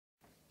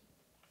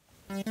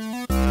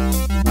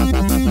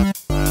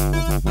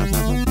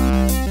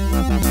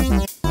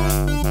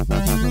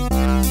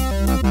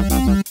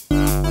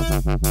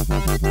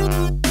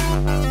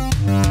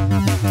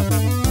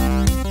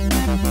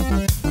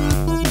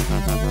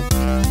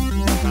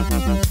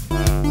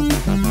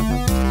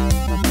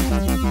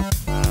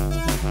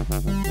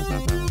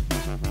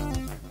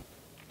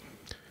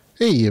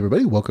Hey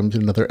everybody, welcome to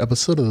another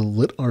episode of the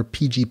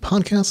LitRPG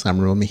podcast.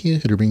 I'm Ramon Mejia,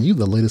 here to bring you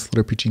the latest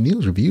LitRPG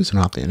news, reviews, and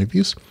author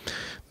interviews.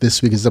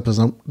 This week is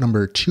episode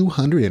number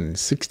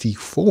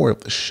 264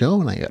 of the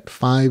show, and I got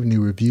 5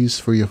 new reviews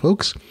for you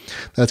folks.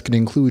 That's going to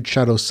include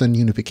Shadow Sun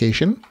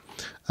Unification,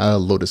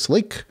 Lotus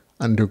Lake,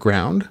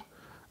 Underground,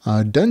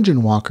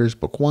 Dungeon Walkers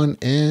Book 1,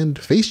 and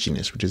Face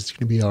Genius, which is going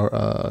to be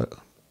our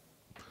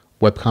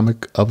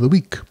webcomic of the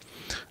week.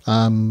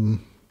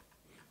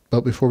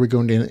 But before we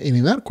go into any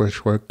of that, of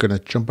course, we're going to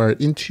jump right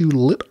into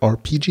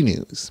LitRPG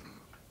news.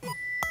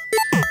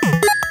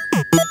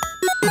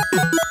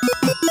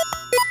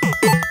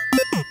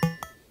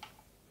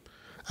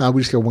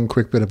 We just got one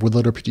quick bit of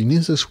LitRPG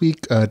news this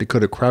week.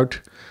 Dakota Kraut,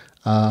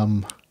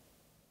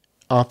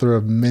 author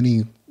of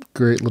many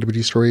great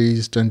LitRPG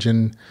stories,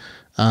 Divine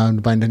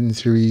Dungeon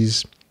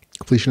series,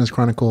 Completionist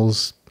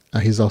Chronicles.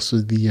 He's also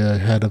the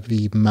head of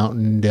the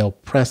Mountaindale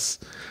Press,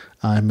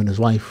 him and his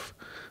wife.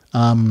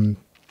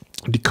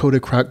 Dakota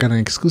Kraut got an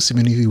exclusive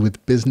interview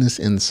with Business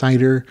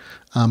Insider.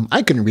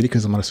 I couldn't read it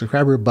because I'm not a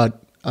subscriber,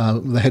 but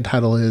the head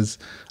title is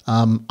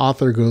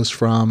author goes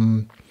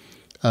from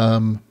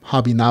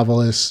hobby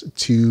novelist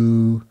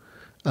to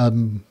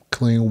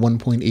clearing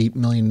 $1.8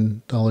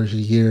 million a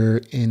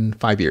year in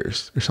 5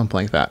 years or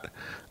something like that.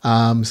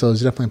 So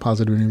it's definitely a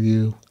positive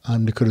interview.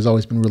 Dakota's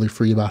always been really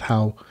free about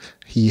how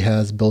he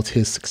has built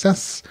his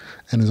success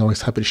and is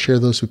always happy to share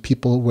those with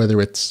people, whether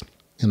it's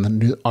in the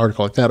new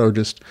article like that, or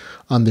just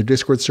on their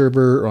Discord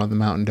server or on the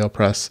Mountaindale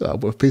Press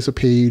Facebook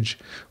page,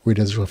 where he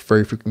does a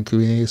very frequent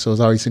Q&A. So it's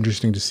always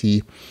interesting to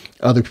see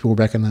other people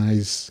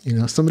recognize,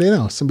 somebody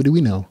we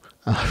know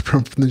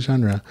from the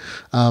genre.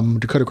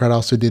 Dakota Kraut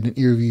also did an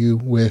interview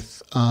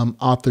with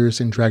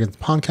Authors and Dragons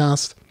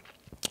podcast,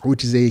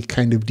 which is a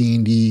kind of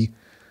D&D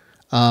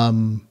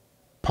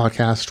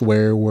podcast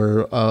where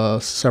we're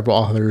several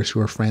authors who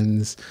are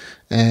friends,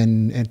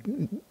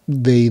 and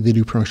they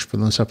do promotion for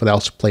themselves, but they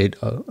also played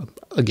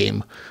a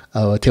game,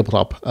 a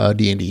tabletop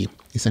D&D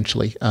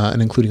essentially,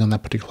 and including on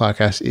that particular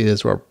podcast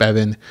is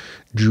Bevan,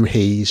 Drew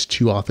Hayes,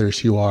 2 authors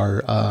who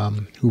are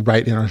who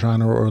write in our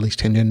genre, or at least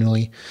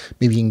tangentially,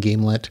 maybe in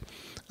Gamelit,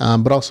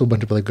 but also a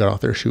bunch of other good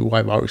authors who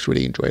I've always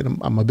really enjoyed.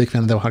 I'm a big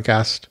fan of the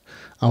podcast.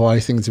 I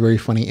always think it's very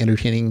funny,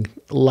 entertaining,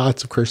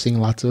 lots of cursing,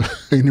 lots of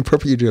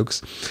inappropriate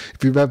jokes.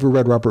 If you've ever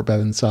read Robert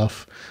Bevan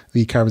stuff,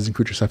 the Caverns and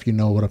Creature stuff, you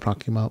know what I'm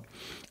talking about.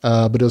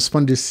 But it was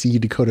fun to see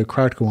Dakota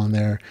Kraut go on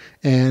there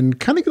and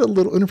kind of get a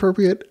little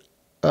inappropriate,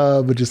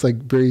 but just like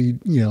very,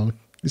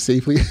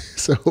 safely.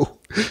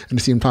 And to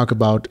see him talk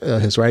about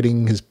his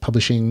writing, his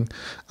publishing,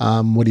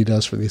 what he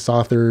does for these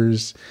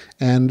authors,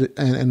 and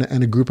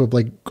a group of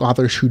like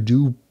authors who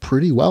do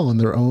pretty well in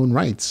their own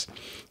rights,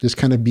 just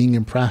kind of being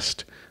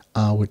impressed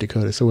with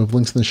Dakota. So we have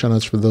links in the show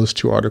notes for those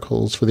 2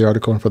 articles, for the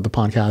article and for the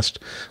podcast.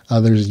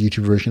 There's a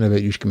YouTube version of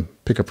it you can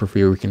pick up for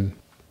free, or you can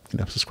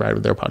subscribe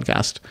to their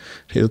podcast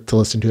to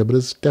listen to it. But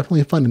it's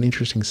definitely fun and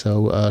interesting.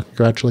 So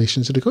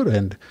congratulations to Dakota,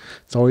 and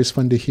it's always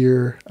fun to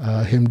hear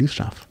him do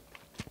stuff.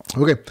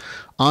 Okay,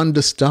 on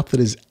to stuff that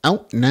is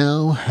out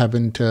now. I've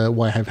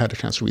had a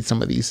chance to read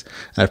some of these,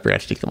 and I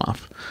forgot to take them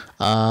off.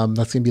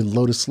 That's going to be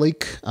Lotus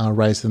Lake,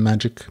 Rise of the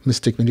Magic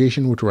Mystic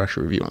Magician, which we're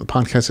actually reviewing on the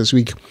podcast this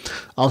week.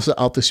 Also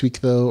out this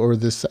week, though,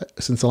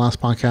 since the last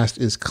podcast,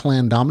 is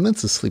Clan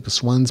Dominance, The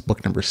Sleepless Ones,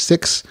 book number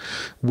 6,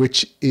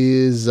 which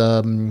is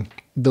the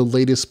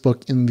latest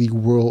book in the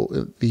World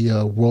of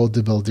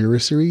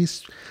Veldira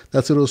series.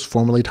 That's what it was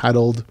formerly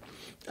titled.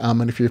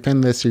 And if you're a fan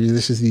of that series,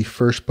 this is the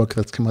first book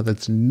that's come out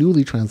that's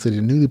newly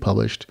translated, newly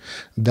published.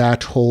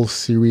 That whole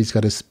series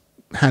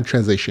had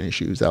translation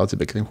issues. That was a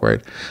big thing for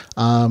it.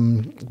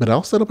 But it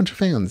also had a bunch of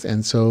fans.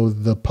 And so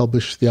the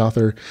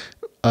author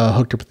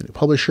hooked up with the new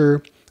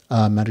publisher,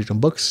 Magic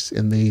Books,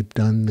 and they've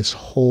done this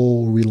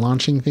whole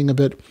relaunching thing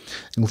of it,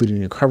 including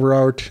new cover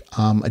art,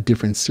 a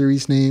different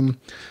series name.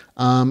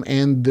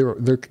 And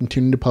they're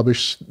continuing to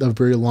publish a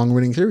very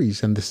long-running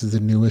series, and this is the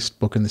newest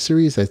book in the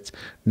series that's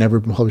never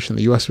been published in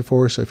the U.S.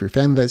 before. So if you're a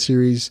fan of that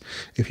series,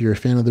 if you're a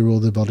fan of the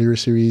World of Veldira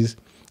series,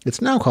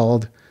 it's now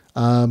called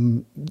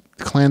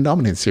Clan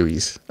Dominance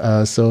series.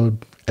 So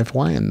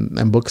FY,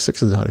 and book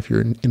 6 is out if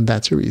you're in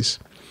that series.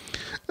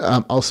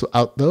 Also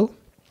out, though,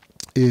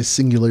 is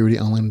Singularity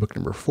Online book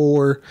number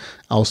 4,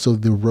 also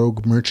The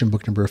Rogue Merchant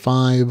book number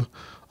 5,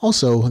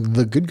 also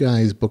The Good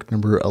Guys book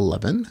number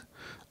 11,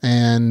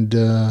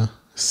 and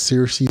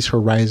Circe's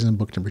Horizon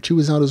book number 2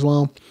 is out as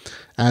well,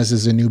 as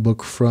is a new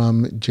book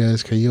from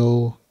Jez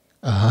Cayo,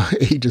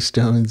 Age of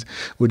Stones,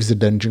 which is a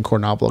Dungeon Core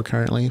novel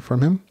currently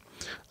from him.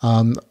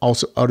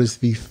 Also out is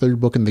the 3rd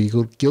book in the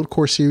Guild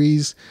Core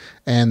series,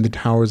 and The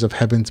Towers of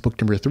Heavens book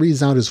number 3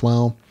 is out as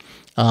well.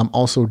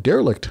 Also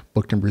Derelict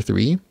book number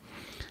 3,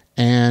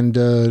 and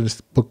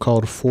this book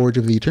called Forge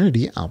of the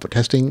Eternity, alpha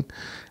testing.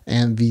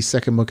 And the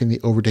 2nd book in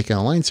the Overtaken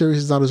Online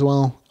series is out as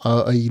well.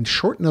 A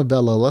short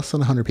novella, less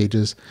than 100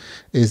 pages,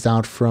 is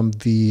out from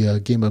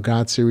the Game of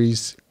God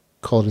series,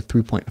 called a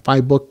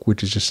 3.5 book,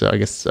 which is just,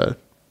 a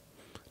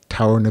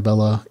tower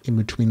novella in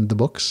between the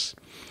books.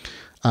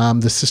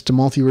 The System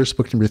Multiverse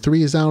book number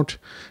 3 is out,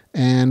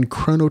 and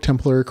Chrono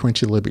Templar,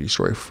 Quench the Liberty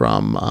Story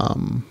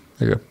from,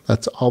 there you go.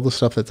 That's all the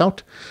stuff that's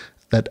out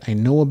that I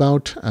know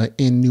about.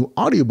 In new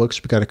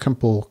audiobooks, we got a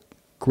couple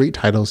great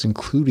titles,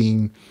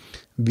 including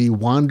the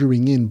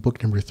Wandering In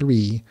book number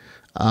 3.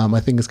 I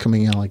think it's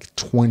coming in like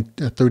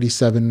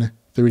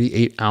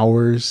 38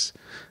 hours.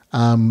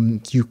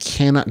 You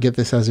cannot get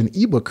this as an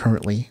ebook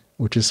currently,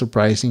 which is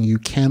surprising. You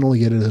can only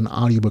get it as an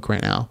audiobook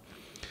right now,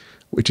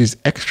 which is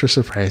extra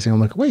surprising. I'm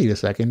like, wait a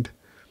second.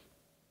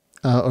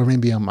 Or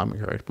maybe I might be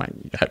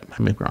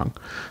wrong.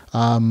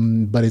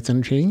 But it's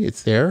entertaining.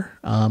 It's there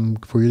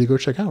for you to go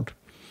check out.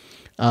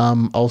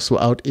 Also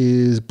out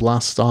is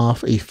Blast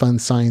Off, a fun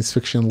science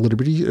fiction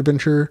LitRPG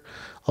adventure.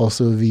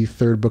 Also, the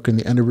third book in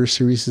the Enderverse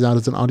series is out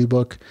as an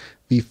audiobook.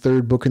 The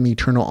third book in the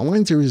Eternal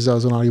Online series is out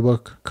as an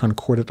audiobook.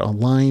 Concordat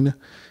Online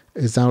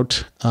is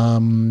out. A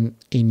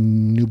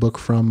new book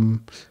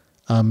from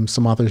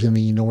some authors in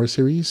the Nora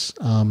series.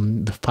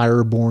 The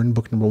Fireborn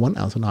book number 1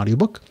 as an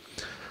audiobook.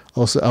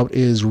 Also out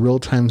is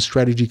Real-Time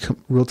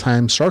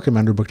Star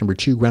Commander book number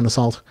 2, Grand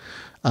Assault.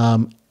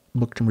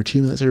 Book number 2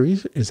 in that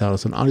series is out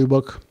as an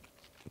audiobook.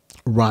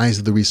 Rise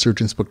of the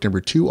Resurgence book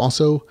number 2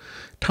 also.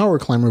 Tower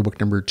Climber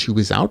book number 2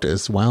 is out,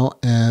 as well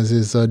as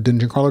is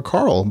Dungeon Crawler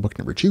Carl book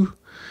number 2.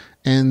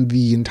 And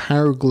the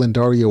entire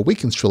Glendaria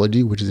Awakens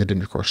trilogy, which is a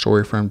Dungeon Crawler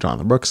story from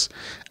Jonathan Brooks,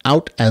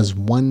 out as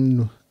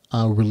one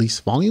release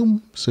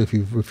volume. So if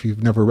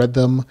you've never read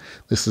them,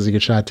 this is a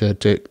good shot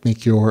to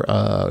make your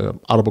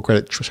Audible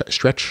credit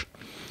stretch.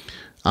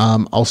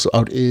 Also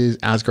out is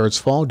Asgard's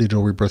Fall,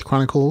 Digital Rebirth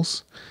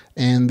Chronicles.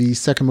 And the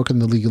second book in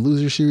the League of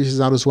Losers series is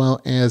out, as well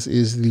as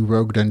is the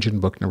Rogue Dungeon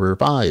book number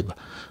 5.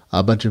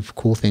 A bunch of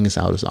cool things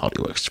out as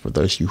audiobooks for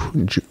those who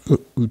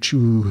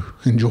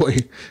enjoy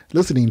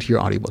listening to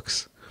your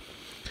audiobooks.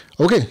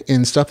 Okay,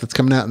 and stuff that's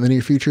coming out in the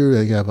near future,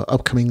 I have an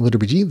upcoming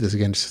LitRPG. This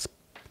again is just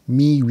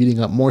me reading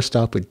up more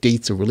stuff with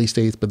dates or release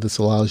dates, but this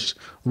allows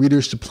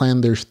readers to plan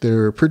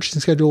their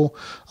purchasing schedule.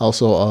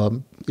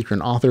 Also, if you're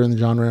an author in the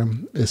genre,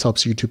 this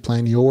helps you to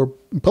plan your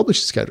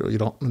publishing schedule. You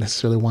don't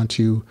necessarily want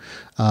to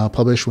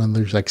publish when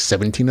there's like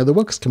 17 other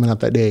books coming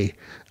out that day.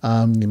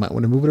 You might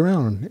want to move it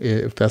around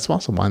if that's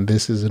possible. And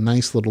this is a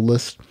nice little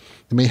list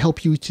that may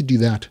help you to do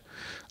that.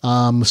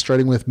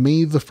 Starting with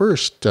May the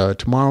 1st.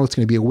 Tomorrow it's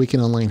going to be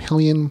Awaken Online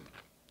Hellion.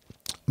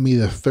 May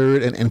the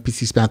 3rd, and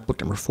NPC Spath book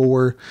number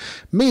 4.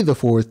 May the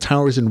 4th,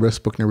 Towers and Rifts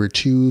book number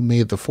 2.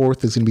 May the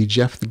 4th is going to be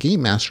Jeff the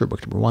Game Master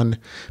book number 1.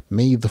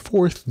 May the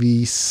 4th,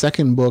 the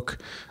second book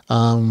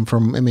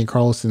from M.A.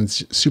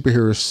 Carlson's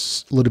superhero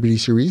LitRPG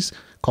series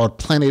called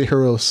Planet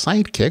Hero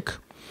Sidekick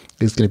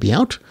is going to be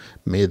out.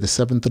 May the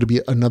 7th, it'll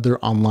be another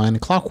Online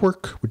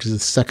Clockwork, which is the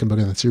second book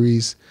in the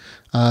series.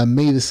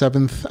 May the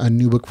 7th, a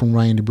new book from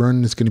Ryan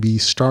DeBrun is going to be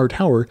Star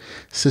Tower,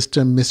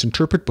 System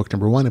Misinterpret, book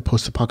number 1, a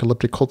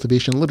post-apocalyptic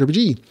cultivation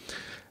LitRPG.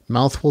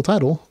 Mouthful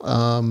title,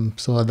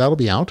 so that'll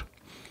be out.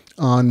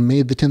 On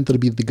May the 10th, it'll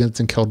be The Guns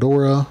in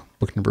Caldora,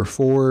 book number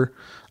 4.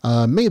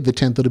 May the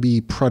 10th, it'll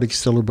be Product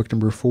Stellar, book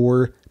number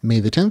 4. May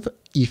the 10th,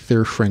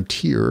 Ether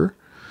Frontier.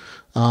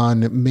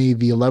 On May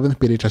the 11th,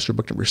 Beta Tester,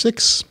 book number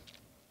 6.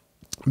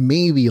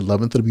 May the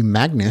 11th, it'll be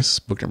Magnus,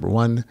 book number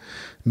 1.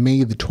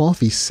 May the 12th,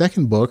 the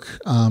second book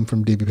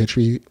from David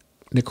Petrie,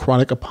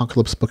 Necrotic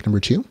Apocalypse, book number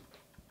 2.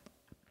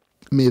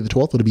 May the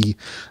 12th, it'll be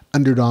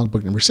Underdog,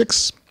 book number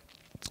 6.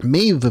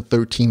 May the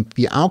 13th,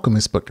 The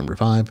Alchemist, book number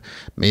 5.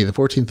 May the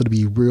 14th, it'll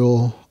be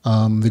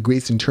The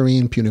Great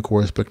Centurion, Punic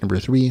Wars, book number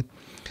 3.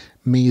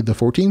 May the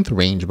 14th,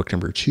 Range, book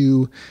number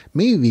 2.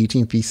 May the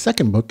 18th, the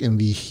second book in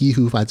the He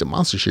Who Fights a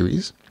Monster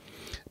series.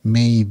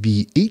 May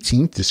the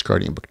 18th,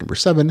 Discardian, book number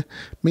 7.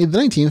 May the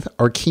 19th,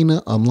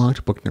 Arcana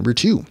Unlocked, book number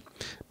 2.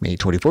 May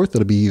 24th,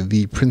 it'll be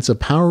The Prince of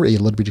Power, a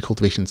LitRPG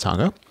Cultivation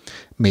Saga.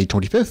 May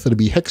 25th, it'll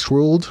be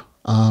Hexworld,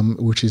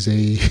 which is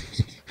a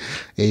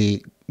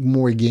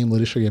more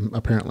game-litish,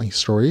 apparently,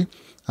 story.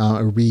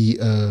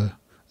 A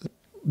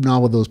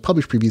novel that was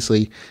published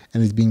previously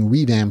and is being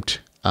revamped,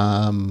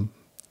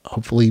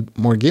 hopefully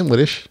more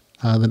game-litish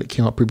than it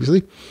came out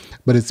previously.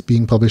 But it's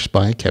being published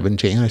by Kevin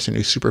J. Anderson,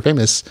 who's super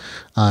famous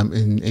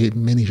in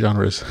many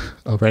genres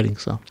of writing.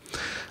 So,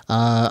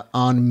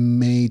 on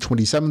May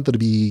 27th, it'll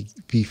be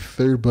the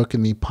third book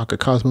in the Pocket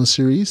Cosmos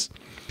series.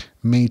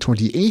 May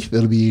 28th,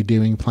 it'll be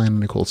Daring Plan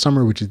in a Cold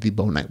Summer, which is the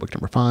Bone Knight, book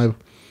number 5.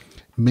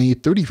 May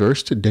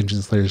 31st,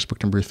 Dungeon Slayers,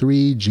 book number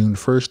 3. June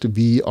 1st,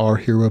 VR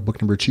Hero, book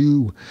number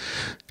 2.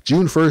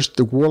 June 1st,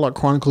 The Warlock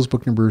Chronicles,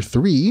 book number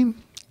 3.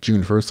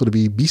 June 1st, it'll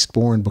be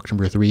Beastborn, book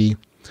number 3.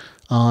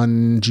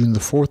 On June the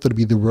 4th, it'll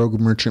be The Rogue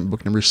Merchant,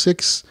 book number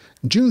 6.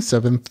 June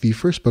 7th, the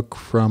first book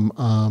from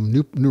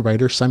new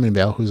writer Simon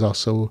Bale, who's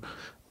also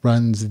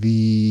runs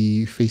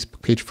the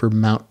Facebook page for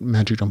Mount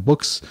Magic on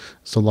Books.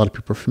 So a lot of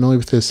people are familiar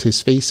with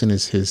his face and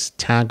his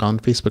tag on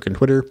Facebook and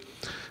Twitter.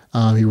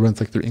 He runs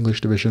like their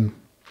English division.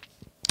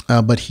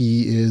 But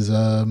he is,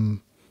 or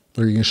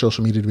your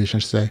social media division, I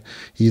should say.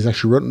 He's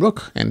actually written a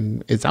book,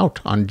 and it's out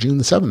on June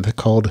the 7th,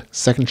 called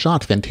Second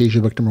Shot, Fantasia,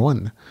 book number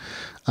 1.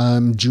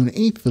 June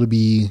 8th, it'll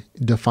be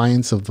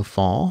Defiance of the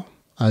Fall.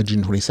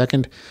 June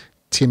 22nd,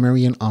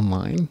 Temerian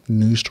Online,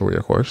 new story,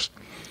 of course.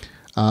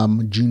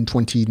 June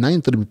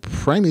 29th, it'll be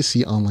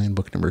Primacy Online,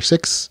 book number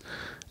 6.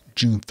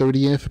 June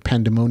 30th,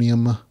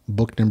 Pandemonium,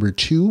 book number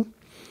 2.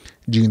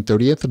 June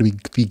 30th, it'll be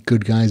The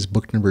Good Guys,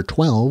 book number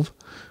 12.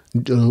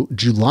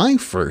 July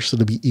 1st,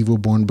 it'll be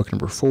Evilborn, book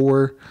number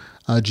 4.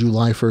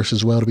 July 1st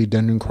as well, it'll be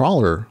Dungeon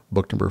Crawler,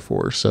 book number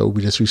 4. So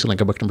we just recently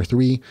got book number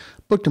 3.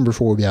 Book number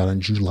 4 will be out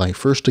on July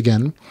 1st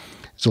again.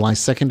 July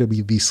 2nd, it'll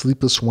be The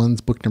Sleepless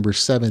Ones, book number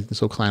 7.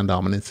 So Clan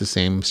Dominance, the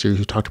same series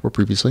we talked about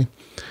previously.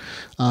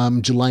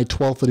 July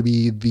 12th, it'll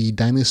be The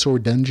Dinosaur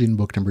Dungeon,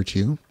 book number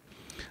 2.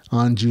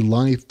 On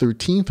July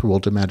 13th,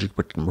 World of Magic,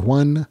 book number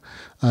 1.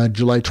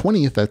 July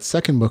 20th, that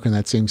second book in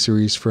that same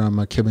series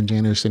from Kevin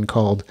Janderson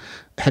called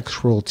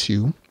Hex Roll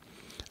 2.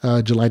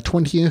 July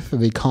 20th,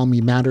 They Call Me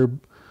Matter.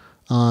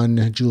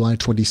 On July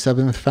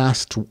 27th,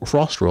 Fast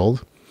Frost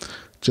World.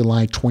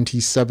 July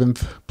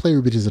 27th, Player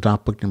Bitches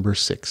Adopt, book number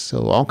 6.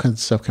 So all kinds of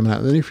stuff coming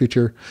out in the near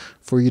future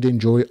for you to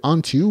enjoy.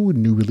 On to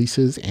new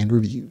releases and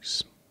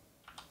reviews.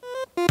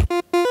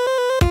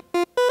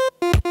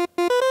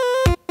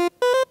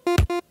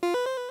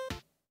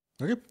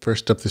 Okay,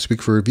 first up this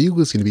week for review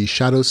is going to be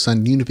Shadow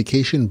Sun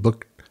Unification,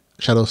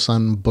 Shadow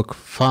Sun Book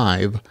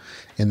 5,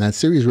 and that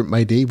series written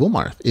by Dave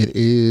Wilmarth. It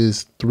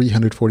is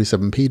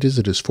 347 pages.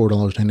 It is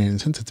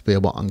 $4.99. It's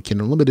available on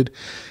Kindle Unlimited.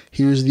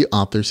 Here's the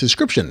author's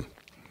description.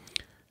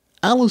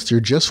 Alistair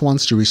just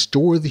wants to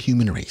restore the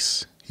human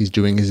race. He's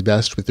doing his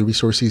best with the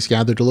resources he's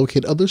gathered to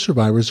locate other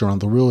survivors around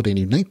the world and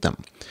unite them.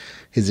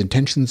 His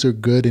intentions are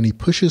good and he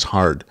pushes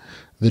hard.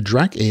 The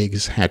Drac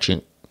eggs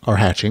are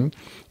hatching,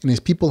 and his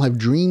people have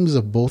dreams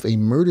of both a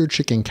murdered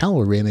chicken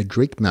cavalry and a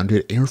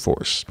Drake-mounted air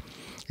force.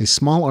 A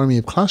small army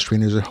of class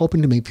trainers are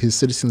helping to make his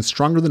citizens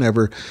stronger than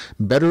ever,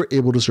 better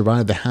able to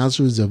survive the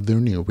hazards of their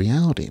new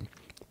reality.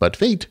 But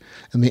fate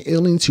and the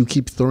aliens who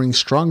keep throwing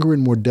stronger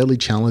and more deadly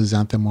challenges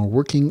at them are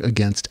working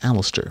against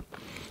Alistair.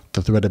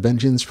 The threat of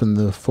vengeance from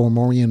the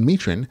Fomorian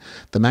matron,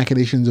 the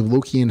machinations of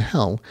Loki and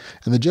Hell,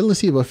 and the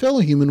jealousy of a fellow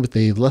human with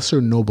a lesser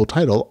noble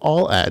title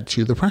all add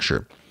to the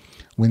pressure.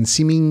 When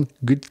seeming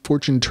good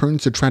fortune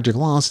turns to tragic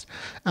loss,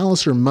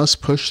 Alistair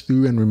must push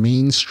through and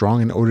remain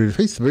strong in order to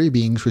face the very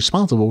beings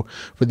responsible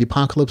for the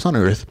apocalypse on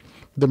Earth,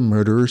 the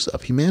murderers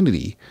of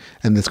humanity.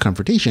 And this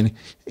confrontation,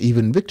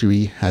 even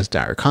victory, has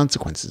dire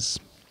consequences.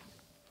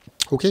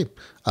 Okay,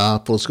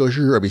 full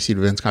disclosure, I received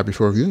advance copy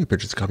for review. I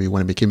purchased a copy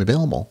when it became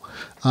available.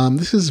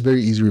 This is a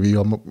very easy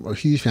review. I'm a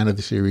huge fan of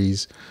the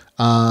series.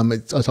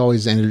 It's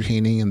always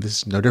entertaining, and this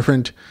is no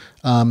different.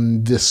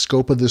 The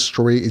scope of this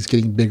story is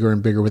getting bigger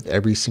and bigger with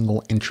every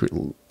single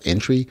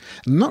entry.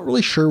 I'm not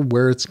really sure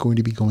where it's going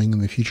to be going in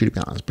the future, to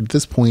be honest. But at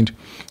this point,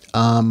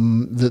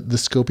 the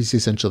scope is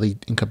essentially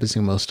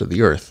encompassing most of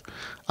the Earth.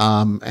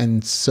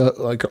 And so,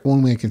 like,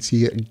 one way I can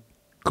see it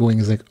going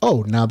is like,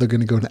 oh, now they're going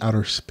to go to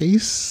outer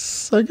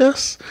space, I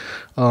guess,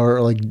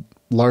 or like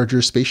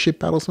larger spaceship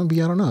battles.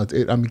 Maybe, I don't know.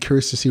 I'm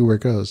curious to see where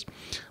it goes.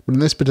 But in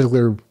this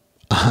particular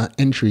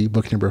entry,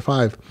 book number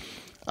 5,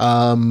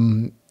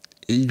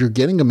 you're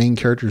getting a main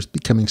character who's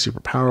becoming super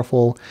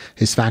powerful.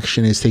 His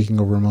faction is taking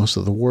over most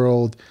of the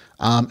world,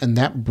 and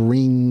that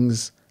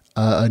brings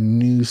a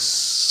new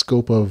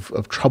scope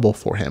of trouble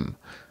for him.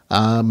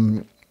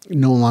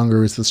 No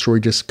longer is the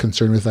story just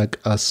concerned with like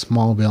a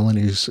small villain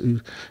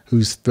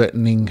who's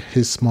threatening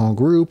his small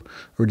group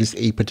or just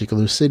a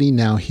particular city.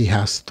 Now he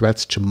has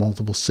threats to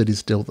multiple cities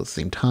still at the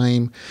same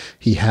time.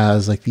 He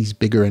has like these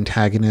bigger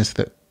antagonists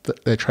that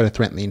try to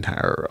threaten the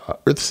entire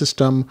Earth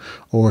system,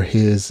 or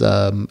his,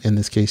 in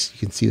this case, you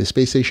can see the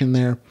space station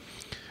there.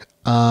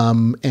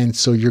 And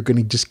so you're going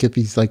to just get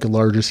these like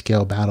larger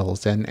scale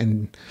battles,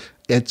 and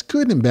it's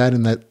good and bad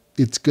in that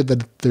it's good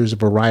that there's a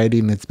variety,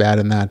 and it's bad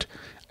in that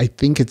I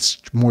think it's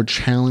more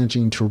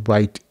challenging to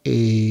write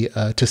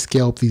to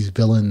scale up these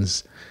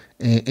villains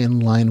in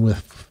line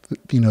with,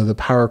 the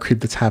power creep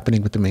that's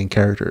happening with the main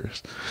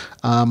characters.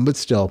 But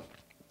still,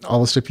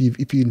 all the stuff,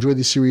 if you enjoy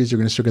the series, you're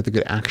going to still get the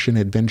good action,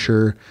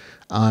 adventure.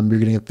 You're going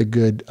to get the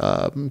good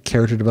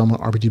character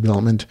development, RPG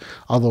development.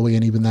 Although,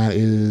 again, even that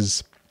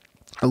is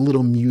a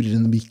little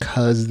muted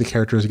because the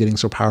characters are getting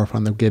so powerful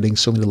and they're getting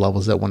so many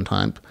levels at one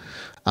time.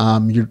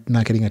 You're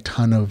not getting a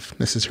ton of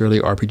necessarily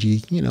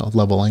RPG,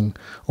 leveling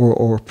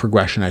or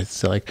progression. I'd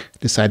say, like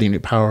deciding new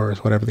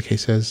powers, whatever the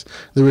case is.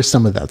 There is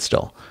some of that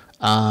still,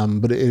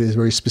 but it is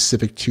very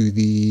specific to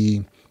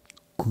the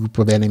group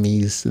of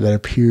enemies that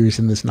appears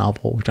in this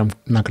novel, which I'm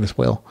not going to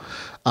spoil.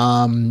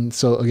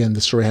 So again,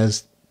 the story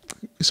has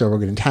several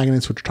good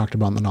antagonists, which are talked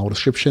about in the novel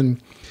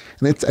description,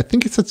 and I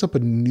think it sets up a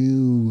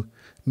new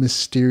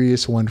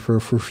mysterious one for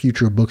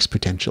future books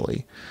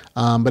potentially.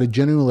 But I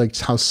generally like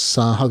how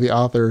the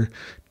author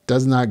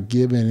does not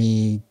give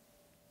any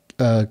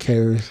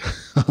cares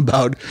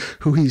about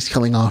who he's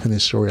killing off in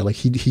this story. Like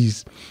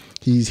he's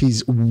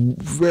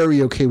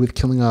very okay with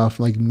killing off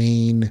like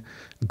main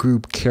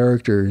group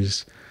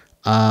characters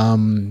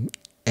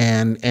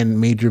and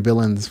major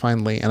villains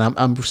finally. And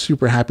I'm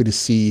super happy to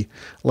see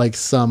like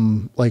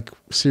some like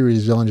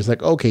series villain just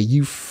like, okay,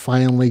 you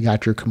finally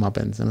got your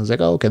comeuppance. And I was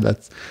like, oh, okay,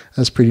 that's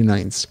pretty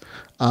nice.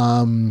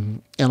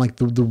 and like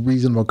the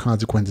reasonable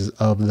consequences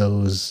of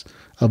those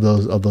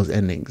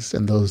endings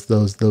and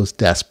those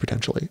deaths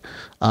potentially.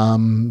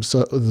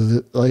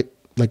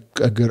 Like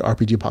a good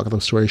RPG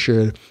apocalypse story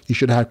you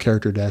should have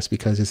character deaths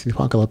because it's the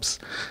apocalypse,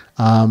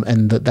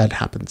 and that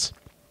happens.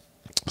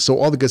 So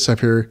all the good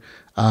stuff here,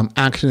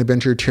 action,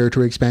 adventure,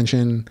 territory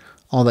expansion,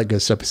 all that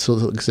good stuff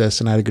still exists,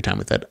 and I had a good time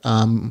with it.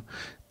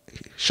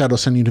 Shadow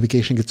Sun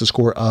Unification gets a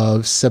score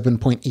of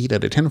 7.8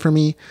 out of 10 for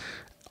me.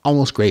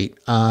 Almost great.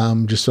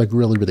 Just like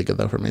really, really good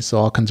though for me. So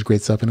all kinds of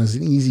great stuff. And it was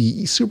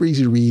an super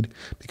easy to read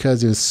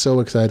because it was so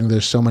exciting.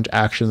 There's so much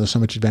action. There's so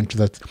much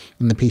adventure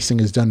and the pacing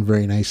is done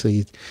very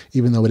nicely.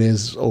 Even though it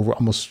is over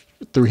almost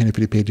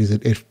 350 pages,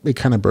 it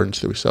kind of burns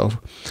through. So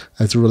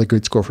that's a really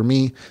great score for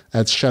me.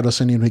 That's Shadow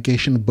Sun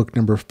Unification, book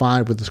number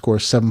 5 with a score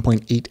of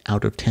 7.8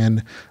 out of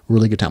 10.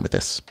 Really good time with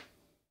this.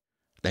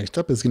 Next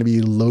up is going to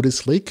be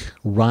Lotus Lake,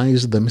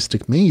 Rise of the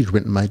Mystic Mage,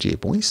 written by Jay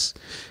Boyce.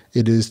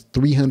 It is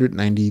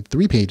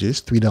 393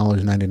 pages,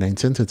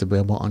 $3.99. It's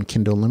available on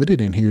Kindle Unlimited,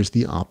 and here's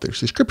the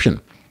author's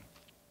description.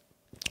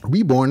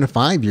 Reborn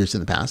 5 years in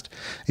the past,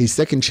 a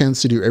second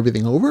chance to do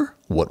everything over?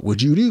 What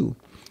would you do?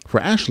 For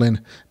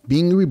Ashlyn,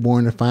 being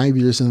reborn 5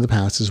 years in the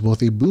past is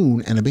both a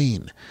boon and a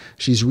bane.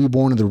 She's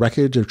reborn in the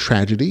wreckage of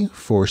tragedy,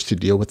 forced to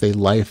deal with a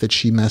life that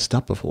she messed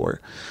up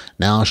before.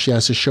 Now she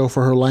has to show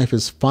for her life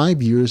is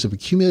 5 years of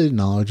accumulated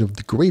knowledge of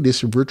the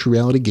greatest virtual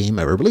reality game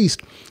ever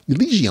released,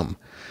 Elysium,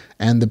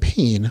 and the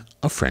pain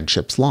of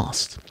friendships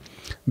lost.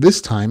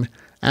 This time,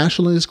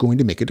 Ashlyn is going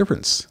to make a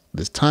difference.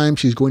 This time,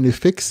 she's going to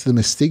fix the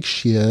mistakes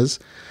she has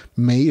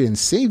made and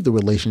save the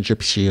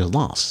relationship she has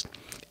lost.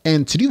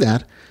 And to do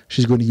that,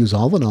 she's going to use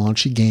all the knowledge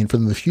she gained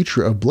from the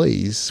future of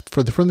Blaze,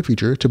 from the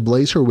future, to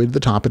blaze her way to the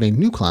top in a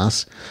new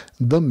class,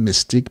 the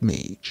Mystic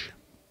Mage.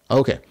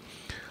 Okay.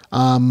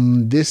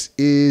 This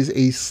is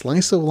a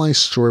slice of life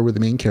story where the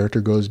main character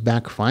goes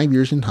back 5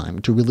 years in time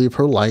to relive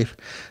her life,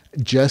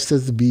 just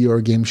as the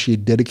VR game she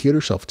had dedicated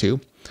herself to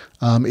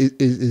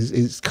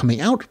is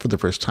coming out for the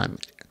first time.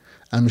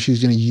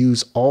 She's going to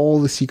use all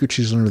the secrets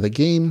she's learned of the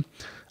game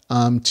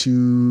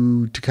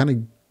to kind of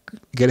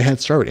get a head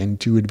start and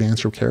to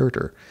advance her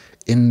character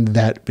in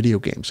that video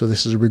game. So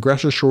this is a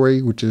regressor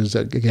story, which is,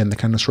 again, the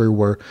kind of story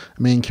where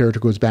a main character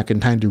goes back in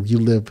time to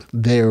relive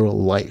their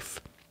life.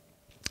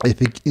 I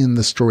think in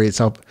the story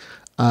itself,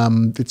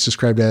 it's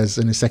described as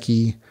an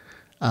isekai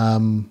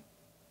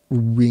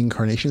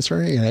reincarnation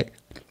story, and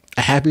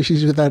I have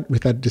issues with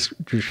that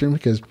description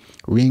because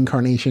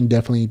reincarnation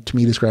definitely, to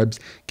me, describes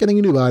getting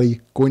a new body,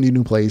 going to a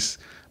new place,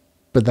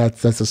 but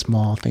that's a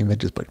small thing that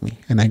just bugged me,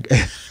 and I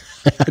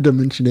had to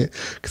mention it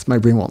because my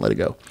brain won't let it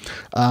go.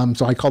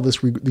 So I call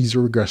these are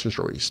regressor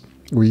stories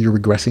where you're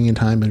regressing in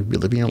time and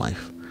reliving your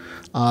life.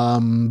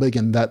 But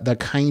again, that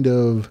kind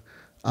of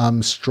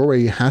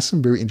story has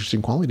some very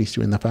interesting qualities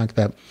to it, in the fact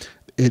that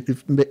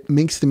it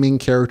makes the main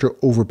character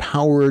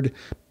overpowered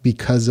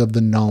because of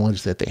the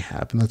knowledge that they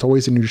have, and that's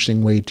always an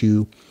interesting way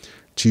to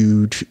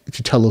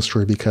tell a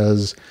story,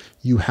 because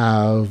you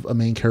have a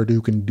main character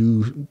who can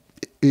do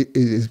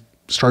it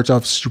starts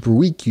off super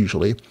weak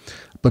usually,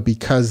 but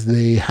because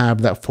they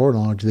have that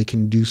foreknowledge, they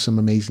can do some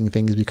amazing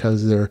things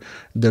because they're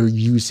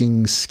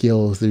using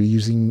skills, they're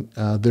using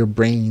their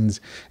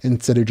brains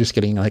instead of just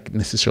getting like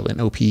necessarily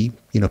an OP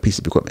piece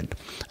of equipment.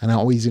 And I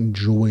always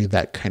enjoy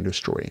that kind of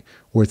story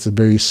where it's a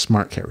very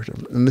smart character,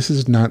 and this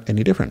is not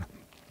any different.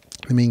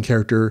 The main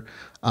character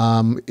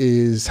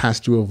has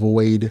to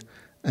avoids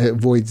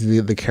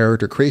the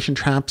character creation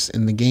traps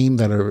in the game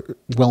that are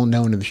well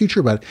known in the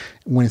future, but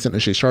when it's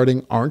initially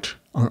starting aren't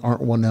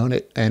well known.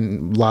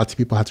 And lots of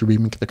people have to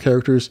remake the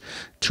characters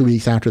 2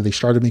 weeks after they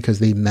started because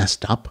they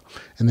messed up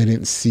and they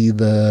didn't see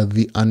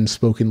the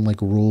unspoken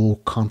like rule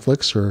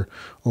conflicts or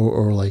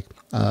like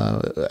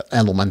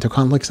elemental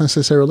conflicts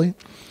necessarily.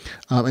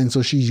 And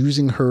so she's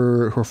using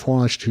her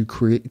foreknowledge to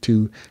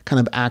kind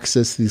of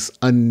access these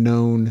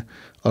unknown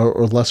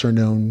or lesser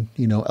known,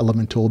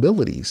 elemental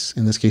abilities,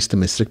 in this case, the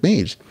Mystic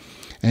Mage.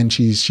 And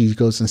she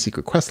goes in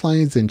secret quest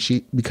lines, and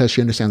because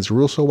she understands the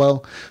rules so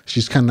well,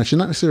 she's not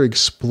necessarily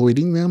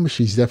exploiting them, but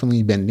she's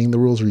definitely bending the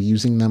rules or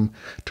using them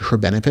to her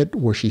benefit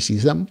where she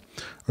sees them,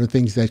 or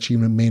things that she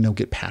may know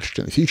get patched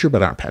in the future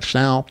but aren't patched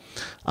now.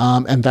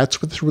 And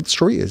that's what the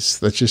story is.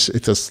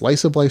 It's a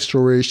slice of life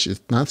story.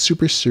 She's not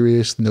super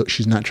serious. No,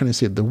 she's not trying to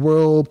save the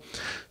world.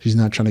 She's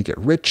not trying to get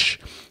rich.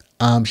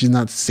 She's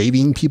not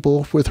saving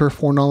people with her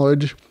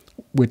foreknowledge,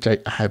 which I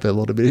have a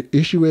little bit of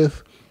issue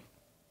with.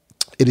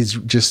 It is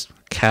just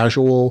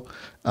casual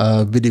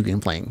video game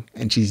playing,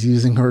 and she's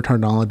using her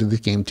knowledge of the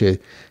game to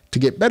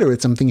get better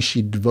at something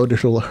she devoted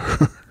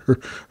her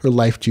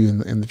life to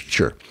in the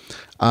future.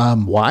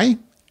 Why?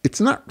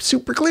 It's not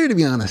super clear, to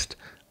be honest.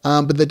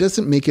 But that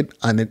doesn't make it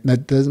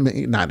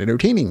not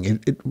entertaining.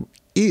 It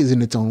is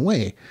in its own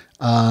way.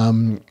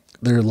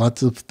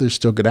 There's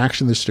still good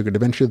action. There's still good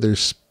adventure.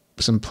 There's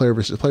some player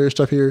versus player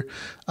stuff here.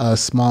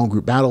 Small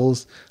group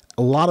battles.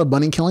 A lot of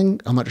bunny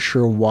killing. I'm not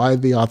sure why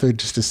the author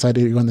just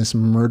decided to go on this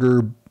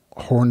murder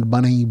horned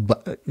bunny,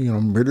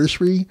 murder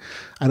spree.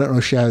 I don't know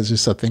if she has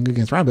just a thing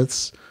against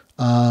rabbits,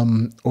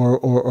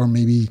 or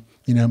maybe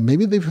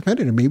maybe they've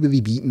offended her, maybe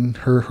they've eaten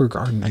her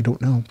garden. I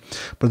don't know,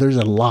 but there's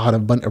a lot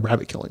of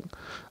rabbit killing.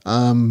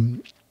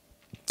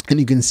 And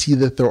you can see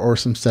that there are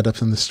some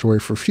setups in the story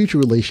for future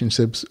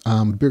relationships,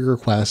 bigger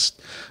quests.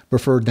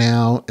 But for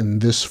now, in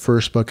this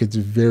first book, it's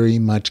very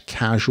much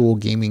casual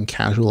gaming,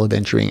 casual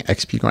adventuring,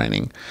 XP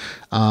grinding,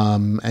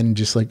 and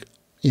just like,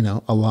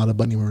 a lot of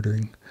bunny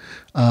murdering.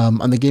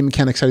 On the game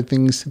mechanic side of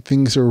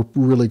things are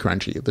really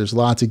crunchy. There's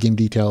lots of game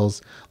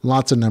details,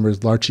 lots of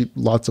numbers, lots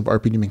of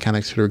RPG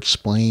mechanics that are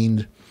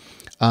explained.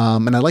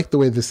 And I like the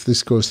way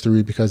this goes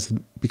through because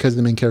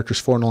the main character's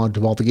foreknowledge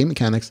of all the game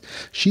mechanics,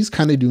 she's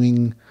kind of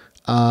doing...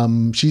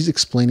 she's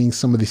explaining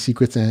some of the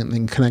secrets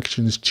and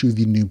connections to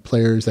the new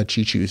players that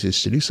she chooses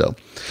to do so.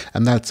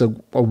 And that's a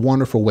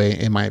wonderful way,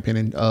 in my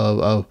opinion,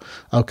 of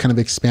kind of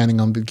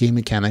expanding on the game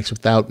mechanics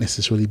without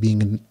necessarily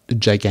being a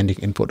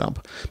gigantic info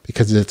dump,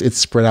 because it's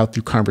spread out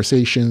through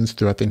conversations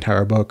throughout the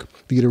entire book.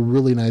 You get a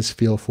really nice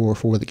feel for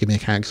what the game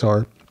mechanics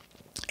are,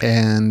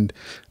 and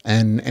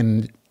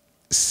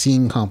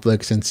seeing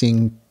conflicts and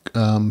seeing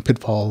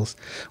pitfalls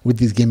with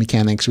these game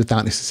mechanics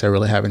without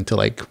necessarily having to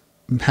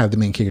have the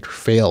main character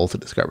fail to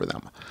discover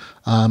them.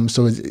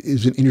 So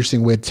it's an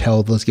interesting way to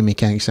tell those game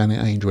mechanics, and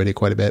I enjoyed it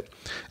quite a bit.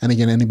 And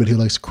again, anybody who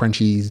likes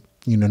crunchy,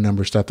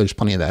 number stuff, there's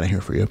plenty of that in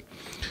here for you.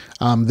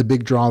 The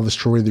big draw of the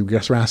story, the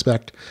regressor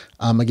aspect,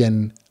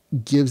 again,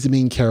 gives the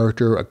main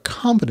character a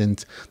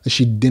confidence that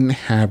she didn't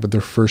have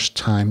the first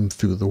time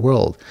through the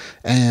world.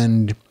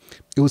 And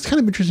it was kind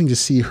of interesting to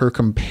see her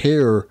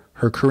compare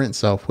her current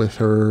self with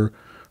her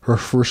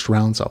first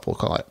round self, we'll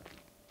call it.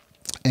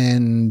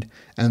 And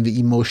the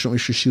emotional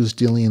issues she was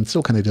dealing and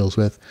still kind of deals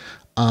with,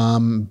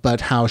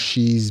 but how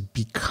she's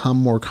become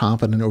more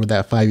confident over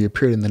that 5-year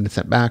period and then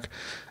sent back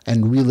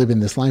and reliving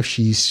this life.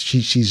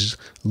 She's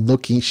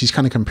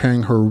kind of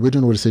comparing her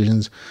original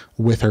decisions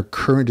with her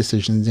current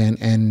decisions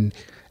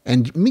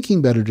and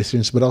making better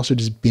decisions, but also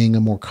just being a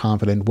more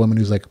confident woman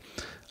who's like,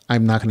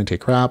 I'm not going to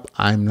take crap.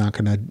 I'm not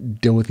going to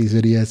deal with these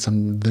idiots.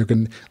 I'm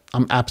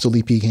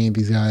absolutely PKing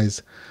these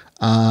guys.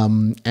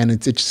 And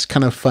it's just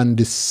kind of fun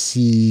to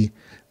see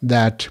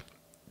that,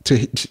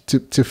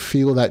 to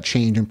feel that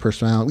change in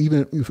personality,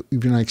 even if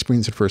you're not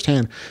experiencing it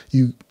firsthand.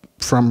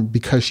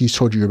 Because she's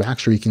told you your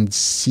backstory, you can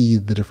see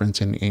the difference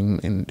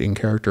in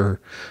character,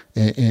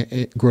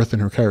 in growth in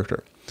her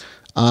character.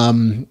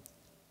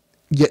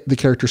 Yet the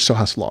character still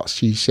has flaws.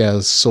 She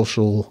has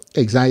social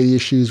anxiety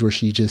issues where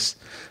she just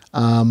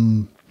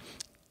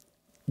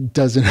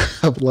doesn't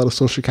have a lot of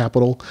social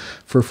capital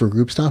for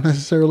group stuff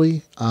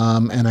necessarily.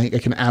 And I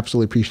can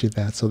absolutely appreciate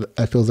that. So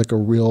that feels like a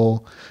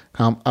real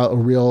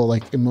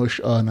like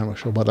emotional, not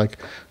emotional, but like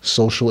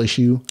social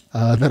issue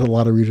that a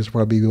lot of readers will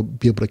probably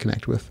be able to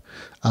connect with.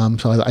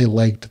 So I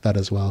liked that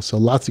as well. So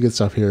lots of good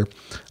stuff here.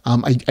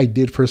 I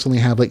did personally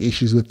have like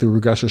issues with the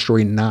regressor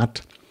story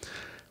not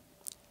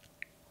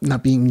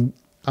being,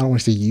 I don't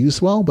want to say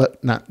used well,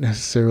 but not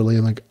necessarily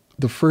like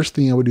the first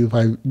thing I would do if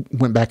I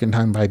went back in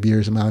time 5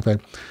 years and my life,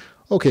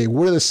 okay,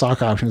 what are the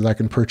stock options I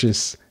can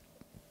purchase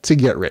to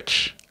get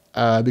rich?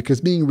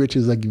 Because being rich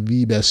is like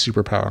the best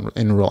superpower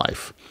in real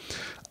life.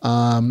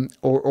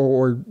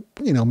 Or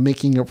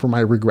making up for my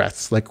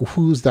regrets. Like,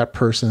 who's that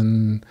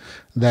person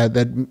that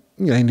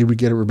I need to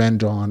get a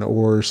revenge on,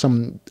 or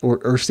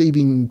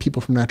saving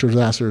people from natural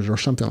disasters or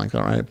something like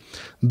that, right?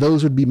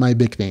 Those would be my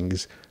big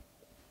things.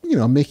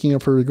 Making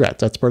up for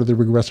regrets. That's part of the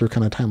regressor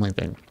kind of timeline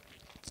thing.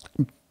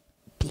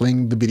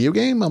 Playing the video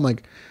game, I'm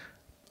like,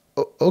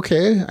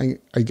 okay,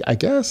 I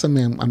guess. I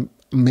mean,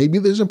 maybe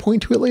there's a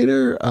point to it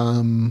later.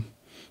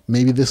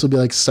 Maybe this will be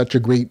like such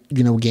a great,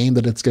 game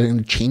that it's going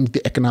to change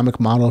the economic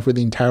model for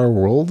the entire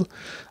world.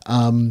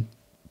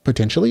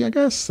 Potentially, I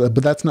guess,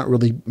 but that's not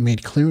really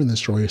made clear in the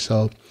story.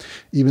 So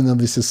even though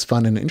this is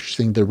fun and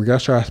interesting, the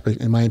regressor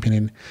aspect, in my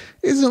opinion,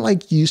 isn't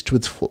like used to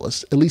its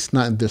fullest, at least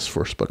not in this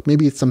first book.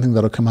 Maybe it's something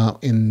that'll come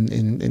out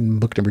in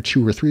book number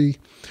 2 or 3,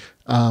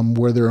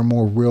 where there are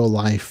more real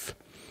life,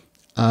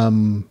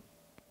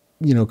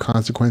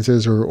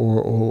 consequences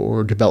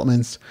or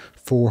developments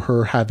for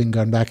her having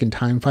gone back in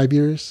time 5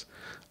 years.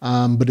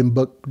 But in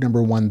book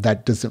number 1,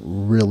 that doesn't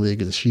really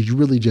exist. She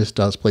really just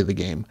does play the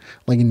game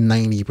like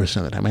 90%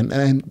 of the time. And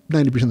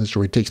 90% of the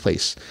story takes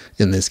place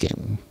in this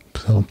game.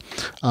 So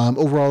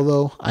overall,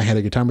 though, I had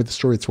a good time with the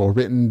story. It's well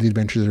written. The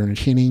adventures are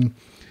entertaining.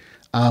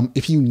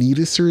 If you need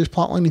a serious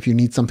plotline, if you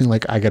need something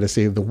like I got to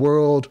save the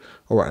world,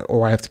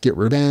 or I have to get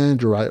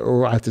revenge, or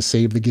I have to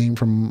save the game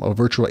from a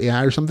virtual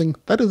AI or something,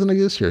 that doesn't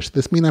exist here. So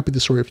this may not be the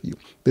story for you.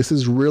 This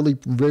is really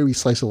very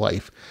slice of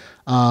life.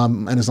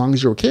 And as long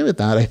as you're okay with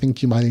that, I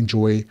think you might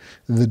enjoy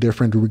the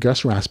different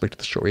regressor aspect of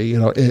the story.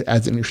 It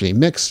adds an interesting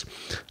mix.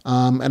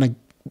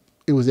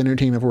 It was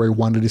entertaining where I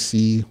wanted to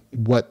see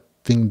what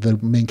thing the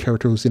main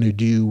character was going to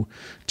do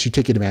to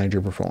take advantage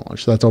of her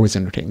foreknowledge. So that's always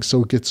entertaining.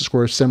 So it gets a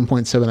score of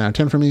 7.7 out of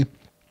 10 for me.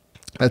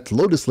 That's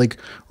Lotus Lake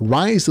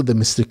Rise of the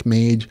Mystic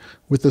Mage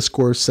with a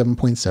score of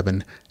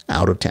 7.7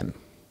 out of 10.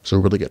 So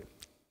really good.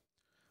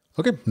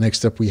 Okay,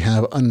 next up we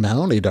have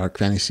Unbound, a dark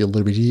fantasy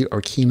LitRPG,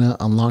 Arcana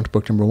Unlocked,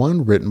 book number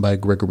 1, written by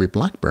Gregory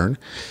Blackburn.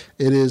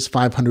 It is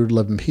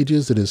 511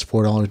 pages. It is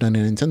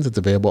 $4.99. It's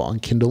available on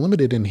Kindle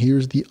Limited, and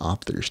here's the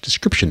author's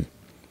description.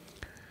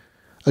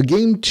 A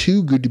game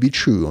too good to be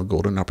true, a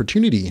golden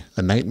opportunity,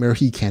 a nightmare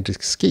he can't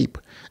escape.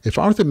 If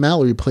Arthur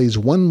Mallory plays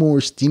one more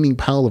steaming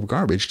pile of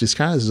garbage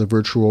disguised as a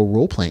virtual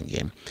role-playing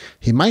game,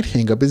 he might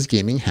hang up his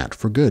gaming hat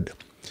for good.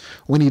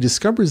 When he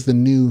discovers the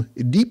new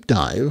Deep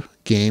Dive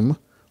game,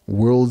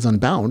 Worlds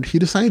Unbound, he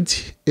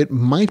decides it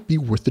might be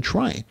worth a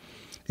try.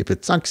 If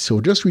it sucks,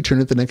 he'll just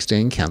return it the next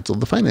day and cancel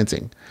the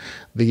financing.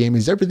 The game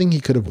is everything he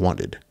could have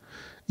wanted.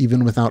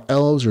 Even without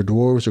elves or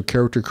dwarves or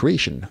character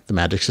creation, the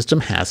magic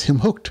system has him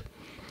hooked.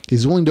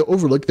 He's willing to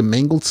overlook the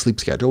mangled sleep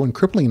schedule and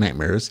crippling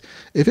nightmares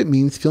if it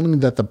means feeling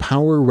that the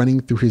power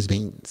running through his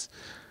veins.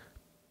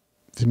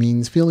 It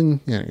means feeling,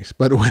 anyways.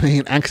 But when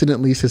an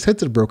accident leaves his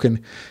headset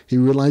broken, he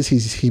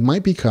realizes he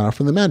might be cut off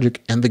from the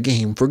magic and the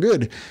game for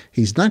good.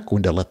 He's not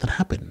going to let that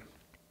happen.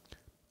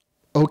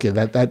 Okay,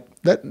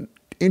 that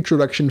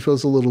introduction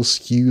feels a little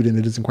skewed and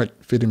it doesn't quite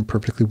fit in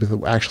perfectly with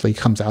what actually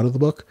comes out of the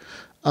book.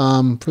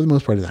 For the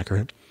most part, it's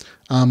accurate.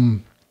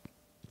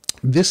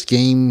 This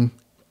game,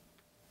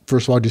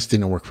 first of all, just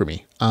didn't work for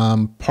me.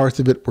 Parts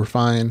of it were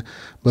fine,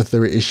 but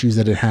there were issues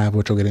that it had,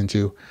 which I'll get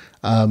into,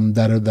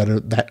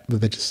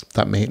 that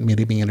just made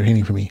it being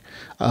entertaining for me.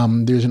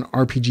 There's an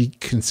RPG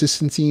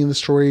consistency in the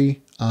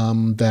story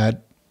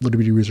that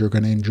LitRPG readers are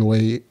going to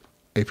enjoy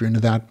if you're into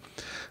that.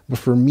 But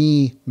for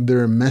me, there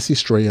are messy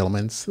story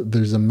elements.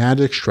 There's a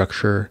magic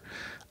structure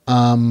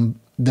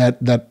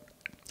that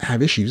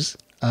have issues.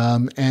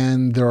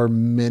 And there are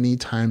many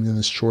times in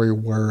the story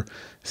where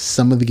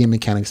some of the game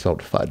mechanics felt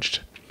fudged.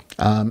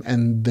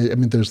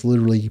 There's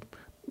literally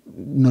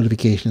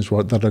notifications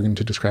that are going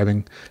to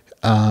describing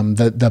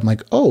that I'm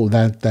like, oh,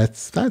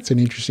 that's an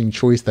interesting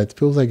choice that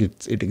feels like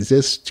it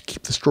exists to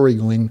keep the story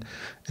going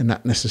and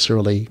not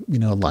necessarily,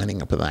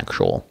 lining up with an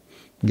actual,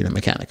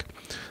 mechanic.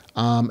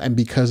 And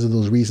because of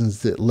those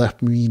reasons, it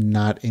left me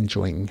not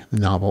enjoying the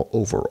novel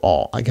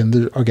overall. Again,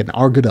 there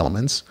are good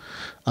elements,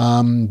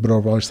 but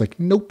overall, it's like,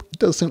 nope, it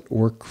doesn't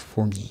work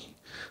for me.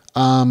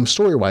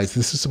 Story-wise,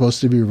 this is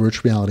supposed to be a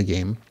virtual reality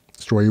game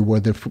story where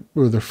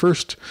the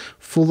first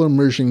full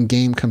immersion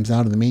game comes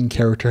out and the main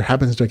character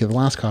happens to get the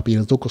last copy in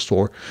his local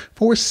store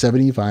for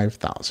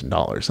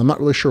 $75,000. I'm not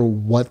really sure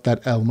what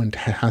that element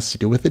has to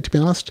do with it, to be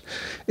honest.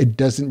 It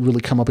doesn't really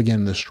come up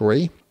again in the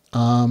story.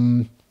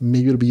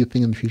 Maybe it'll be a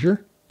thing in the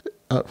future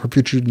for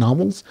future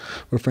novels,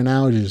 but for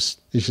now it's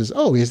just he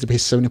has to pay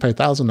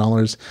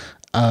 $75,000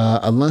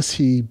 unless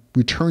he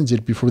returns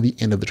it before the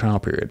end of the trial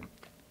period.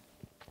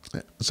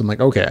 So I'm like,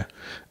 okay.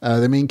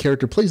 The main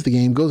character plays the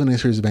game, goes on a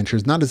series of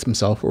adventures, not as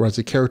himself or as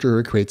a character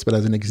it creates, but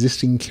as an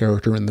existing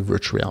character in the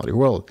virtual reality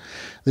world.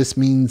 This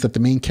means that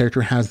the main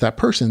character has that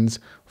person's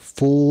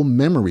full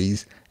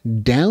memories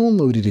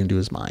downloaded into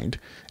his mind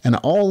and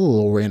all the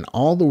lore and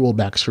all the world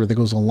backstory that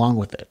goes along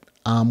with it,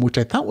 which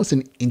I thought was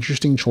an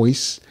interesting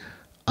choice.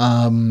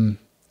 I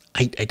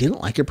didn't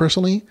like it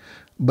personally,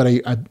 but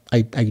I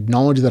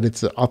acknowledge that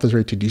it's the author's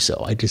right to do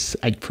so.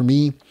 For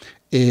me,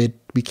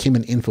 it became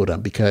an info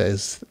dump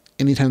because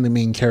anytime the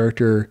main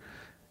character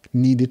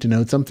needed to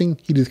know something,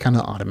 he just kind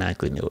of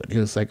automatically knew it. He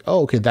was like,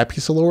 oh, okay, that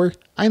piece of lore,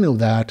 I know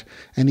that.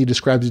 And he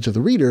describes it to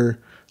the reader,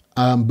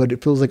 but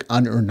it feels like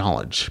unearned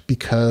knowledge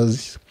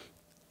because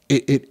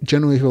it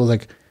generally feels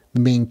like the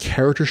main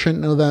character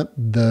shouldn't know that.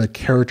 The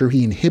character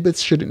he inhibits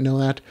shouldn't know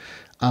that.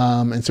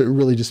 And so it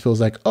really just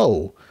feels like,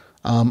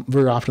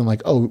 very often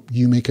like,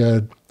 you make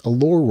a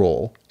lore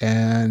roll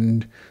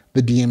and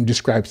the DM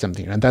describes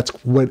something. And that's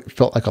what it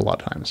felt like a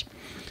lot of times.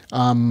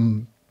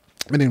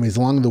 But anyways,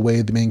 along the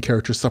way, the main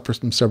character suffers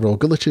from several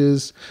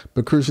glitches,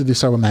 but cruises through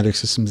several magic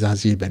systems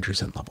as he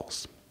adventures and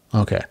levels.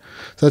 Okay,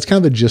 so that's kind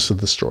of the gist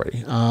of the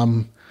story.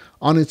 On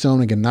its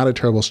own, again, not a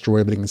terrible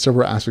story, but in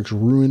several aspects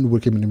ruined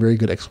what could have been a very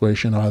good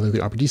exploration of either the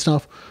RPG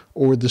stuff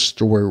or the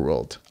story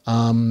world.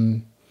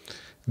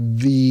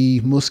 The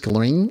most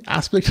glaring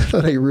aspect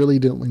that I really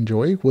didn't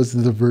enjoy was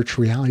the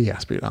virtual reality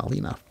aspect, oddly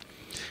enough.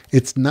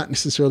 It's not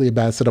necessarily a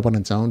bad setup on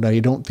its own, but I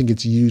don't think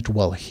it's used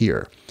well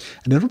here.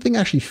 And I don't think it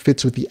actually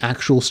fits with the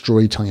actual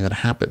storytelling that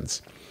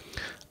happens.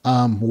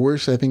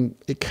 Worse, I think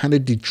it kind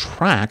of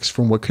detracts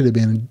from what could have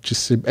been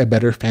just a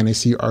better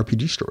fantasy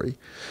RPG story.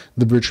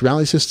 The virtual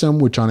reality system,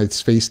 which on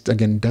its face,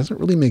 again, doesn't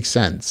really make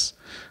sense,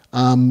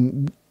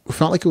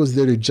 felt like it was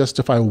there to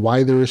justify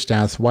why there are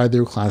stats, why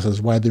there are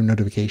classes, why there are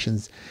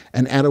notifications,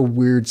 and add a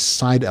weird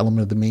side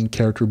element of the main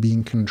character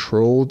being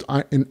controlled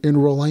in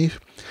real life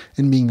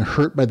and being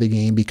hurt by the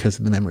game because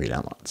of the memory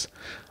downloads.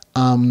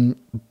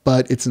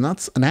 But it's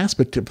not an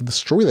aspect of the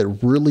story that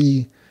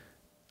really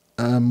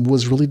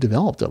was really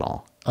developed at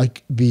all.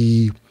 Like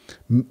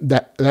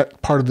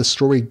that part of the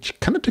story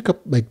kind of took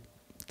up like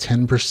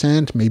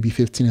 10%, maybe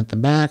 15 at the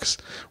max,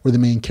 where the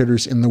main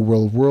character's in the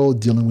world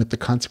dealing with the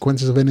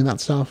consequences of any of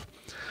that stuff.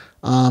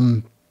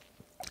 And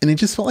it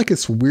just felt like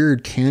this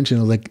weird tangent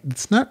of like,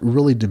 it's not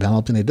really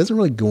developed and it doesn't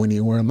really go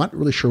anywhere. I'm not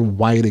really sure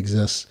why it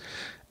exists.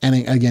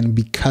 And again,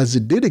 because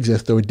it did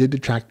exist, though, it did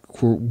detract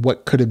for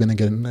what could have been,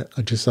 again,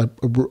 just a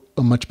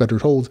much better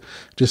told,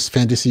 just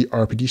fantasy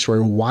RPG story.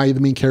 Why the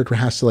main character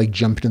has to like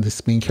jump into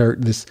this main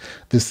character,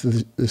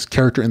 this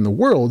character in the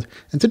world,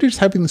 instead of just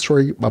having the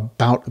story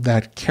about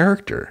that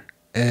character.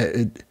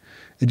 It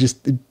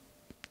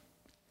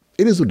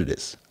is what it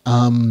is.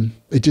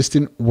 It just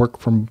didn't work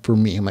for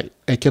me.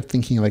 I kept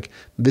thinking like,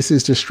 this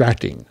is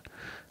distracting.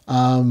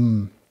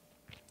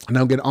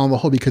 Now again, on the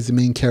whole, because the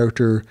main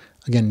character,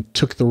 again,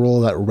 took the role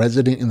of that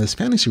resident in this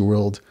fantasy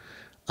world,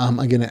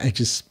 again, it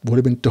just would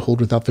have been to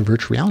hold without the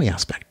virtual reality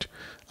aspect.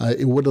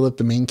 It would have let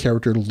the main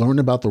character learn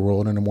about the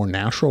world in a more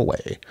natural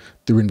way,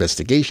 through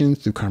investigations,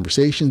 through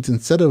conversations,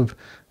 instead of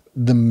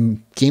the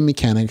game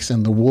mechanics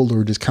and the world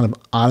lore just kind of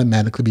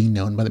automatically being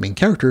known by the main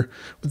character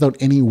without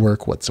any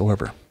work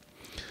whatsoever.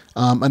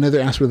 Another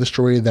aspect of the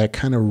story that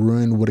kind of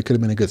ruined what it could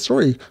have been a good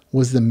story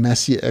was the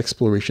messy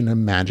exploration of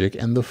magic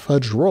and the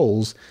fudge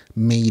rolls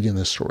made in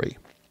the story.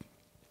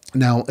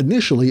 Now,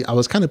 initially, I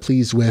was kind of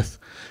pleased with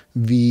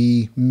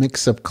the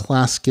mix of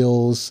class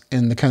skills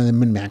and the kind of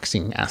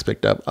min-maxing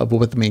aspect of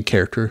what the main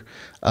character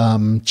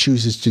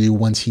chooses to do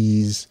once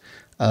he's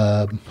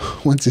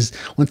once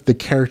the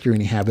character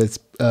inhabits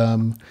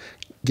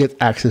get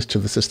access to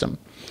the system.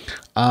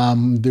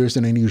 There's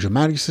an unusual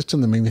magic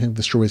system that made me think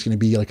the story is going to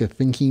be like a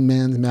thinking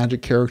man's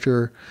magic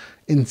character.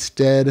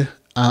 Instead,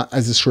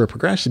 as the story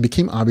progressed, it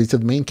became obvious that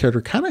the main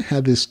character kind of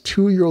had this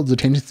 2-year-old's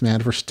attention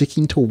span for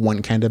sticking to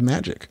one kind of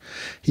magic.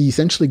 He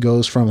essentially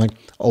goes from like,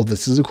 oh,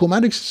 this is a cool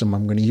magic system,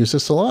 I'm going to use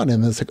this a lot,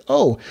 and then it's like,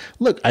 oh,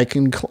 look, I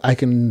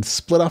can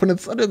split off into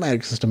this other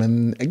magic system,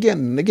 and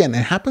again, it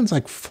happens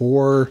like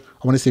 4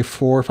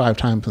 or 5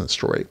 times in the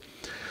story,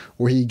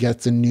 where he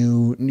gets a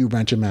new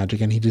branch of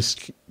magic, and he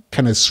just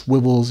kind of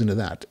swivels into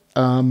that.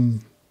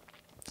 And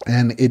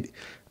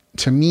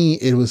to me,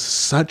 it was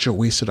such a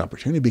wasted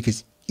opportunity,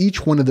 because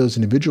each one of those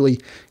individually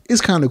is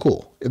kind of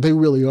cool. They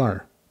really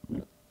are.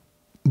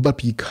 But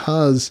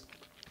because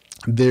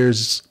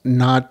there's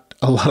not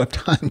a lot of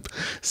time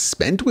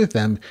spent with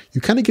them,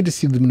 you kind of get to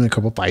see them in a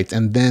couple fights,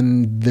 and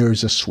then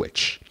there's a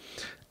switch.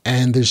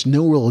 And there's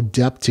no real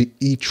depth to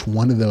each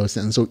one of those.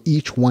 And so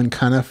each one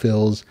kind of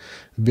feels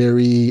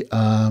very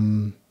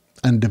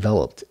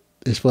undeveloped.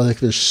 It's feel like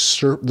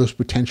there's those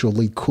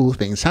potentially cool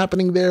things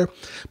happening there,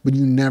 but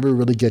you never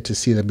really get to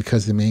see them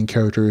because the main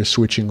character is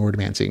switching or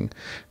advancing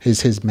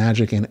his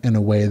magic in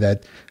a way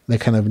that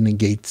kind of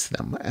negates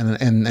them.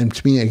 And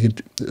to me,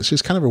 it's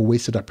just kind of a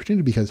wasted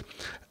opportunity, because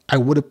I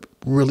would have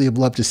really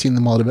loved to see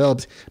them all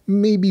developed,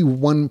 maybe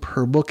 1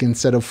 per book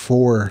instead of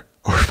 4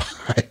 or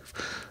 5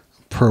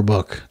 per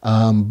book.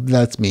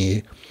 That's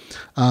me.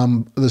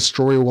 The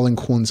story, while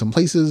cool in some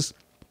places,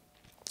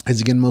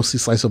 is again mostly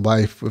slice of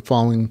life,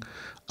 following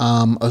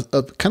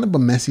a kind of a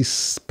messy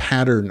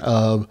pattern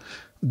of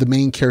the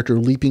main character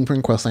leaping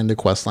from questline to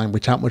questline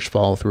without much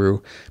follow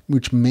through,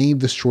 which made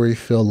the story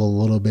feel a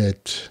little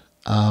bit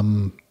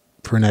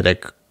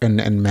frenetic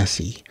and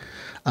messy.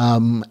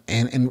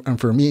 And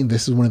for me,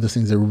 this is one of those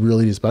things that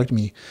really just bugged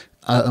me.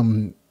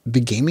 The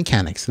game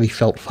mechanics, they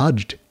felt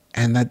fudged.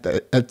 And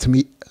that to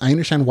me, I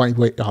understand why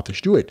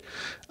authors do it.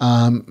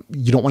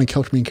 You don't want to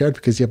kill your main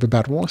character because you have a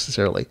bad role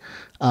necessarily.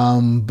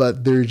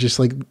 But they're just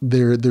like,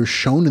 they're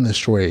shown in the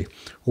story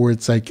where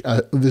it's like,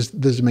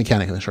 there's a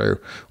mechanic in the story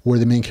where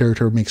the main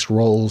character makes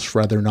rolls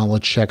for either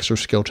knowledge checks or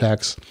skill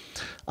checks.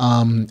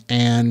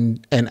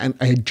 And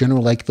I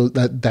generally like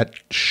that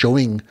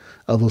showing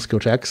of those skill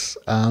checks,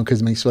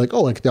 because it makes you feel like,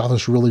 oh, like the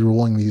author's really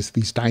rolling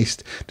these dice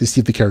to see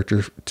if the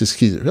character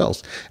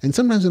fails. And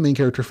sometimes the main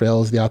character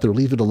fails, the author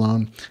leaves it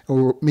alone,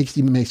 or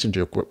even makes a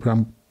joke, which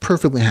I'm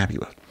perfectly happy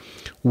with.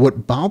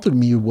 What bothered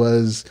me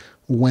was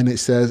when it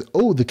says,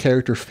 oh, the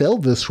character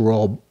failed this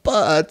roll,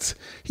 but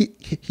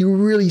he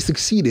really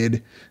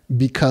succeeded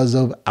because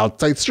of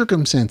outside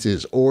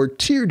circumstances or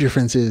tier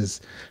differences.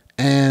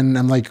 And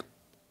I'm like,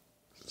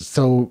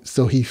 so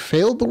he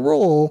failed the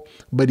roll,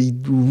 but he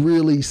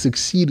really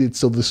succeeded,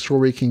 so the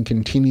story can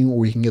continue,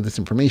 or he can get this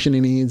information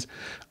he needs.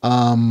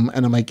 And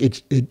I'm like,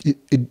 it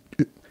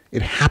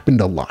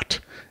happened a lot,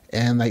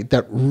 and like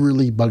that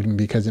really bugged me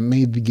because it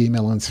made the game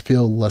elements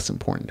feel less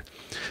important.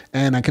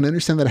 And I can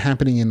understand that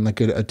happening in like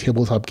a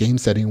tabletop game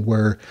setting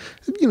where,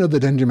 you know, the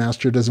dungeon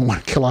master doesn't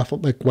want to kill off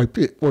wipe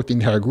the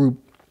entire group,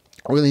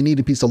 or they need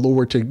a piece of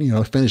lore to, you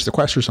know, finish the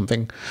quest or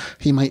something.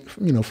 He might,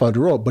 you know, fudge a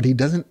roll, but he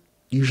doesn't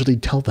usually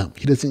tell them.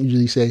 He doesn't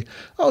usually say,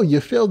 oh,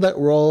 you failed that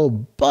roll,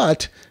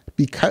 but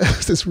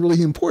because it's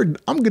really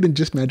important, I'm going to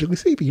just magically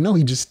save you. No,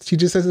 he just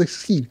has to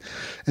succeed.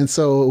 And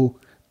so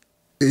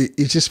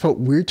it just felt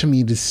weird to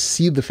me to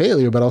see the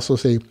failure, but also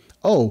say,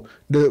 oh,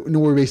 no,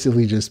 we're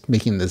basically just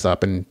making this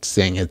up and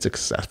saying it's a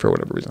success for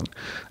whatever reason.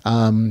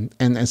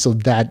 And so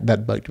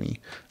that bugged me.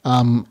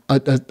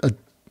 A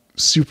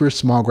super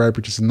small gripe,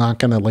 which is not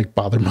going to like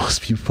bother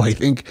most people, I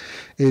think,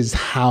 is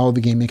how the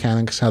game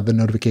mechanics, how the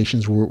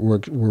notifications were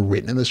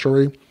written in the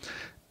story.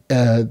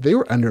 They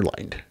were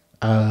underlined.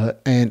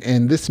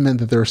 And this meant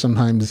that there were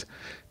sometimes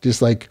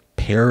just like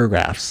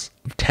paragraphs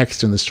of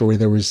text in the story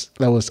that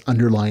was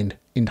underlined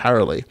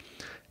entirely.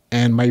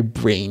 and my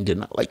brain did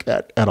not like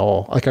that at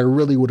all. Like, I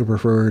really would have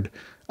preferred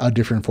a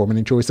different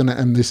formatting choice,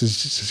 and this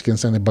is just gonna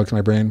something that bugs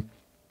my brain.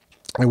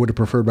 I would have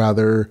preferred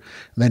rather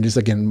than just,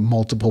 again,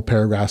 multiple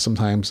paragraphs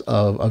sometimes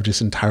of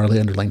just entirely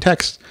underlined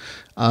text,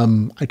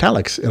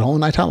 italics, it all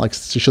in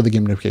italics to show the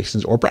game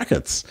notifications, or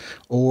brackets,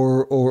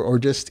 or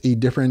just a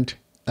different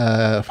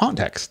font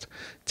text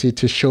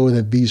to show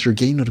that these are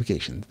game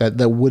notifications.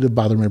 That would have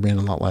bothered my brain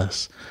a lot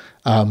less.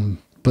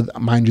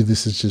 But mind you,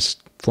 this is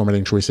just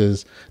formatting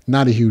choices,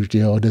 not a huge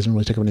deal. It doesn't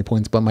really take up any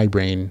points, but my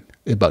brain,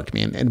 it bugged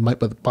me, and it might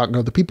bug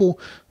other people,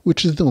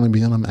 which is the only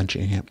reason I'm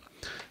mentioning it.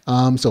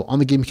 So on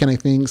the game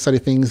mechanic side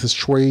of things, the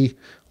story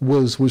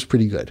was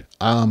pretty good.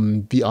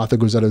 The author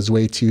goes out of his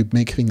way to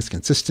make things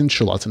consistent,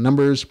 show lots of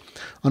numbers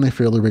on a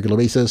fairly regular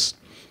basis.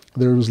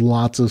 There was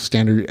lots of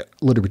standard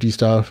LitRPG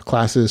stuff,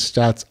 classes,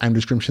 stats, item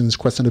descriptions,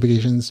 quest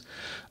notifications.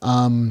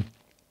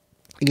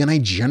 Again, I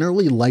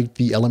generally like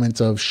the elements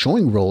of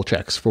showing roll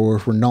checks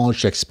for knowledge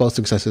checks, spell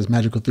successes,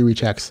 magical theory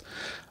checks.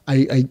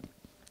 I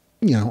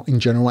in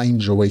general, I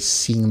enjoy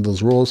seeing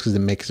those rolls because it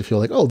makes it feel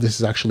like, oh,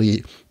 this is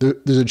actually,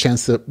 there's a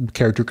chance that the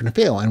character can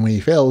fail. And when he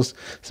fails,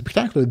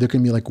 spectacularly, there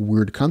can be like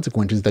weird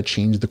consequences that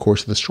change the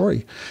course of the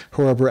story.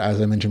 However,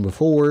 as I mentioned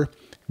before,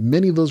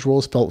 many of those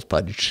rolls felt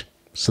fudged.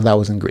 So that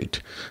wasn't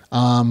great.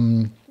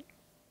 Let's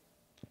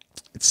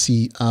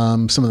see,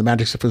 some of the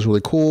magic stuff was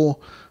really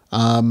cool.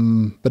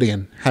 But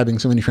again, having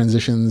so many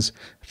transitions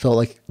felt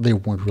like they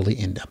weren't really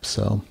in-depth.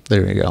 So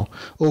there you go.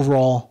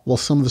 Overall, while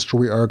some of the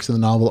story arcs in the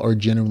novel are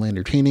genuinely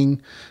entertaining,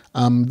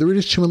 there were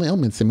just too many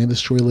elements that made the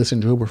story less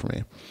enjoyable for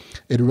me.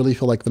 It really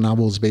felt like the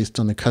novel was based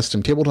on a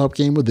custom tabletop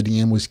game where the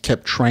DM was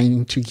kept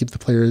trying to keep the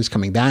players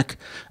coming back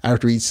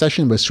after each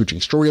session by switching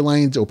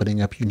storylines,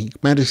 opening up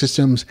unique magic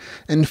systems,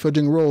 and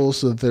fudging rolls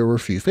so that there were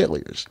few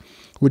failures,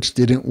 which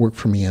didn't work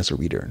for me as a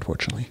reader,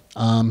 unfortunately.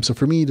 So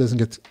for me,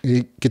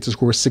 it gets a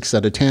score 6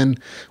 out of 10,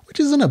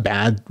 which isn't a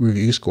bad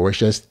review score. It's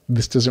just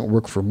this doesn't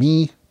work for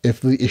me.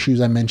 If the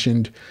issues I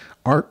mentioned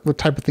aren't the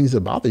type of things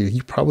that bother you,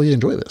 you probably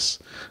enjoy this.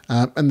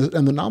 And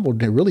the novel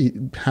really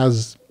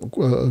has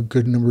a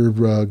good number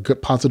of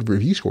good positive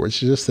review scores. It's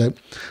just that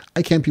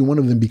I can't be one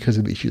of them because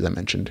of the issues I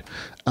mentioned.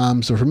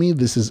 So for me,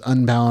 this is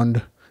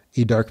Unbound,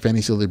 a dark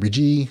fantasy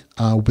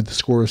LitRPG with a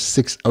score of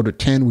 6 out of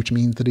 10, which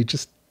means that it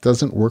just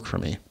doesn't work for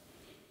me.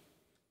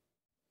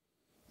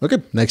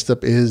 Okay, next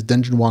up is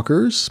Dungeon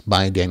Walkers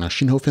by Daniel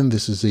Schoenhofen.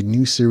 This is a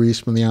new series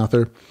from the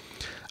author.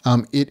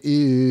 It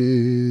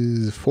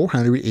is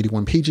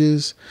 481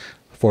 pages,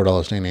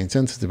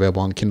 $4.99. It's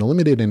available on Kindle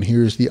Limited, and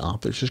here's the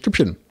author's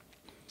description.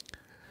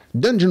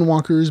 Dungeon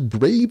Walkers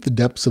brave the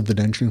depths of the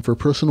dungeon for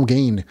personal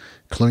gain.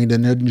 Clearing the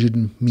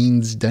dungeon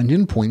means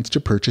dungeon points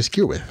to purchase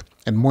gear with,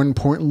 and more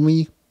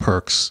importantly,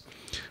 perks.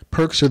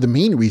 Perks are the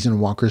main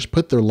reason walkers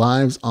put their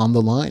lives on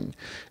the line.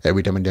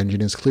 Every time a dungeon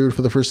is cleared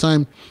for the first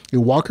time, a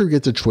walker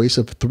gets a choice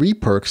of 3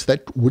 perks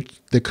that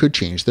could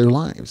change their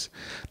lives.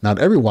 Not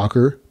every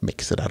walker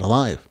makes it out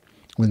alive.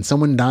 When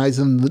someone dies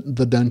in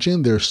the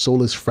dungeon, their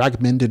soul is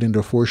fragmented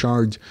into 4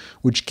 shards,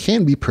 which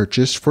can be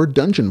purchased for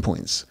dungeon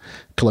points.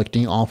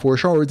 Collecting all 4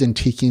 shards and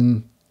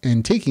taking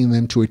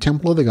them to a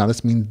temple of the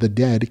goddess means the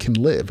dead can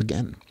live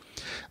again.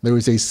 There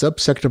is a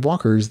subsect of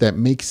walkers that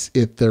makes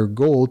it their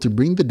goal to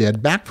bring the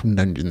dead back from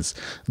dungeons.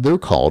 They're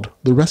called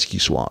the Rescue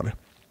Squad.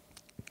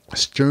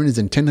 Stern is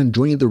intent on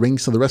joining the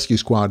ranks of the Rescue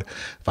Squad.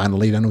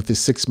 Finally done with his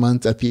 6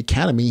 months at the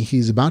academy,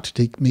 he's about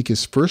to make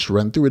his first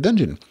run through a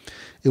dungeon.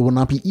 It will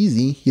not be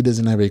easy. He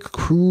doesn't have a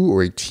crew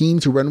or a team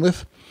to run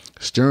with.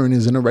 Stern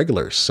is an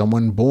irregular,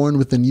 someone born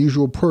with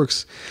unusual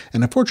perks,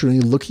 and unfortunately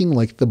looking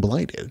like the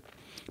blighted.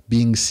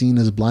 Being seen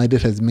as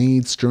blighted has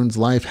made Stern's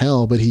life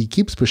hell, but he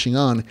keeps pushing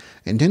on,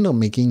 intent on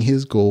making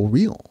his goal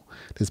real.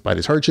 Despite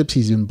his hardships,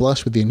 he's been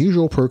blessed with the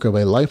unusual perk of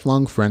a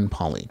lifelong friend,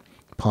 Polly.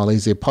 Polly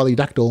is a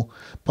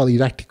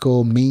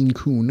polydactyl Maine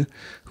Coon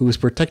who is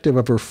protective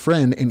of her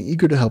friend and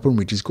eager to help him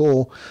reach his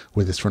goal.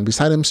 With his friend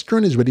beside him,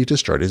 Stern is ready to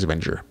start his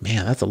adventure.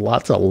 Man, that's a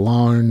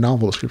long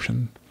novel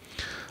description.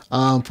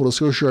 Full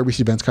disclosure, I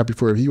received Ben's copy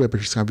for review. I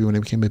purchased a copy when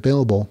it became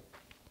available.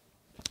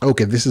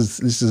 Okay, this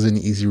is an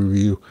easy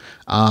review.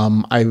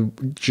 I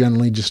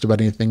generally just about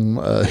anything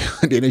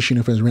Daniel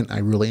Schoenhofen has written, I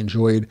really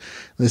enjoyed.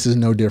 This is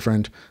no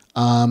different.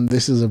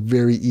 This is a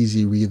very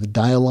easy read. The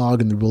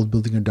dialogue and the world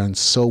building are done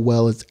so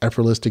well. It's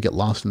effortless to get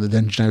lost in the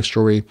dungeon dive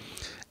story,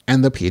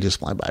 and the pages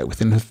fly by.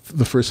 Within the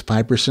first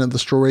 5% of the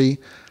story,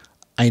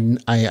 I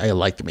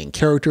like the main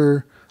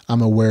character.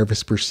 I'm aware of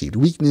his perceived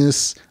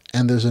weakness,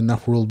 and there's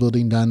enough world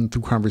building done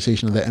through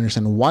conversation that I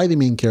understand why the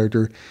main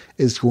character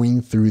is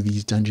going through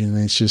these dungeons.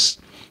 And it's just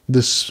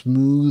the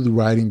smooth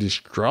writing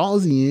just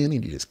draws you in,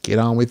 and you just get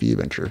on with the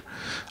adventure.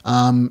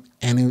 And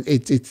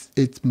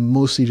it's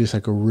mostly just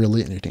like a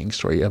really entertaining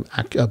story of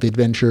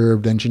adventure,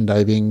 of dungeon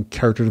diving,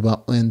 character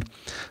development,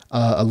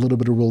 a little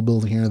bit of world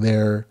building here and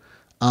there,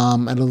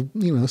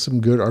 and some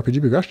good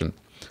RPG progression.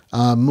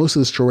 Most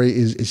of the story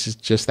is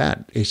just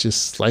that. It's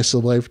just slice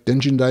of life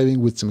dungeon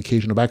diving with some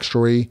occasional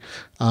backstory,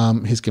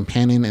 his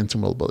companion, and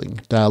some world building.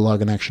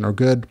 Dialogue and action are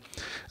good.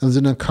 And there's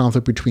enough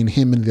conflict between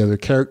him and the other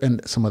character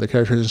and some other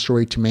characters in the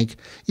story to make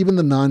even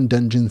the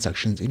non-dungeon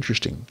sections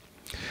interesting.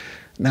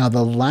 Now,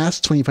 the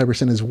last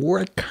 25% is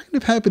where I kind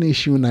of have an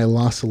issue and I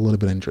lost a little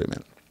bit of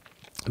enjoyment.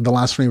 The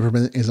last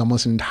 20% is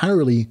almost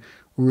entirely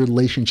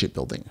relationship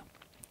building,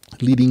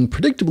 leading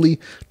predictably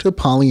to a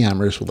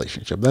polyamorous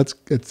relationship.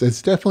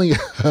 It's definitely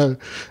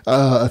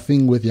a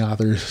thing with the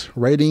authors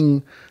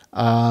writing.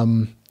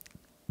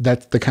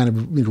 That's the kind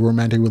of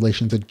romantic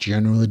relations that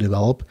generally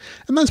develop,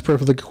 and that's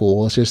perfectly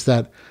cool. It's just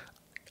that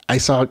I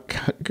saw it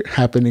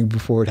happening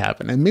before it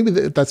happened, and maybe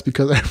that's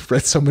because I've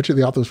read so much of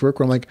the author's work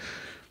where I'm like,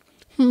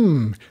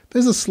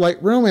 there's a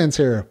slight romance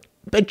here.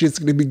 Bet you it's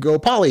going to go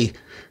poly,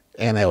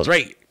 and I was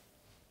right.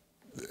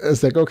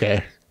 It's like,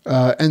 okay,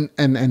 and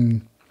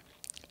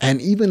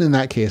even in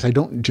that case, I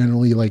don't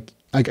generally like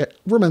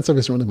romance stuff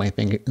isn't really my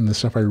thing in the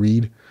stuff I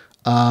read.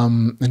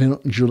 And I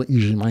don't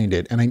usually mind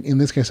it. And in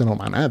this case, I don't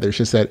mind either. It's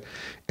just that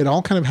it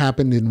all kind of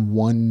happened in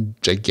one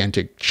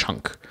gigantic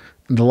chunk.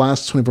 And the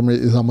last 24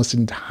 minutes is almost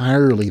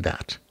entirely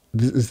that.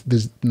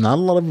 There's not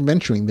a lot of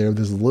adventuring there.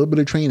 There's a little bit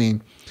of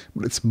training,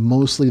 but it's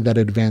mostly that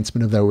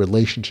advancement of that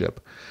relationship.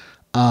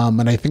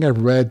 And I think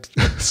I've read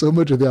so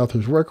much of the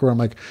author's work where I'm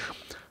like,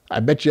 I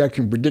bet you I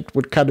can predict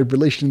what kind of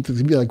relationship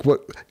it's gonna be, like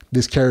what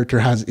this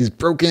character is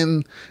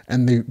broken,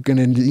 and they're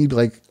gonna need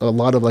like a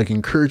lot of like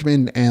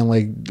encouragement and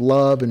like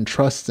love and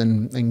trust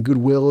and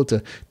goodwill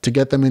to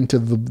get them into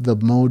the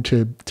mode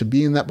to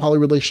be in that poly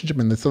relationship.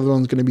 And this other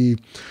one's gonna be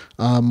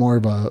more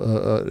of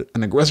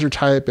an aggressor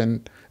type,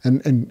 and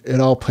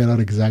it all played out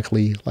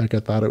exactly like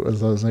I thought it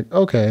was. I was like,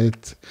 okay,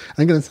 it's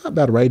not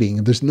bad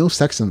writing. There's no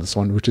sex in this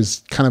one, which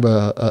is kind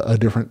of a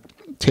different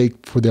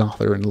take for the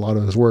author in a lot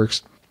of his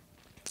works.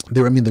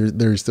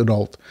 There's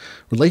adult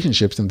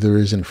relationships and there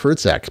is inferred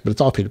sex, but it's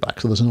all faded back,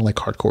 so there's no like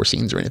hardcore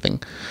scenes or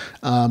anything.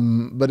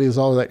 But it was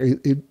all like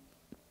it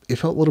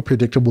felt a little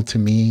predictable to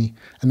me,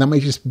 and that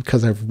might just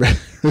because I've read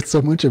so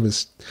much of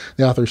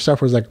the author's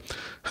stuff. Where I was like,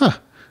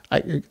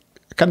 I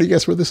kind of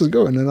guess where this is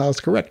going, and I was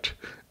correct.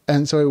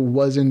 And so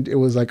it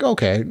was like,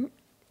 okay,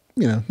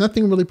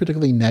 nothing really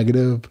particularly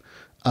negative.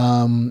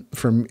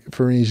 For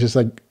me, it's just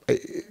like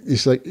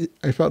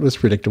I felt it was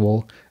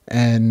predictable,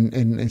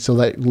 and so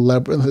that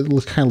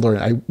was kind of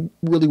learning. I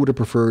really would have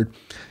preferred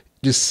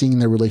just seeing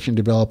their relation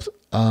develop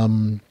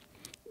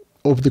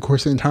over the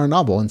course of the entire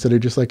novel instead of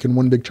just like in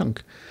one big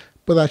chunk.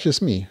 But that's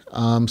just me.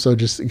 So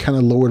just it kind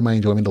of lowered my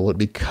enjoyment a little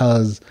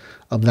because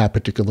of that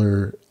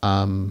particular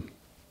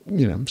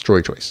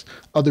story choice.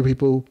 Other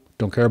people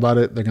don't care about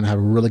it. They're gonna have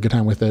a really good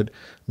time with it.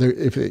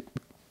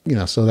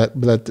 So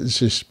that's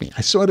just me.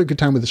 I still had a good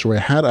time with the story.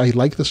 I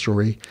like the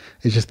story.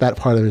 It's just that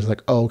part of it is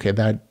like, oh, okay,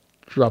 that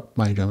dropped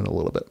my enjoyment a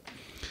little bit.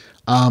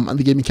 On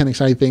the game mechanic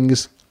side of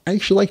things, I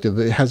actually liked it.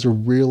 It has a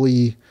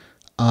really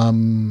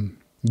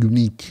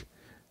unique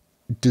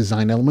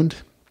design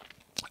element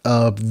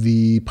of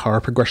the power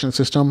progression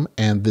system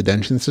and the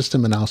dungeon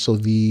system, and also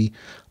the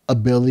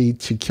ability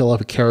to kill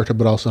off a character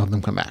but also have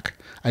them come back.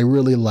 I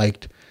really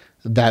liked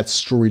that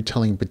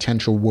storytelling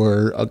potential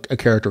where a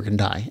character can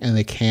die and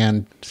they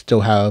can still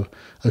have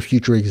a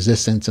future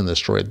existence in the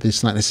story.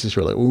 It's not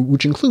necessarily,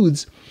 which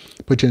includes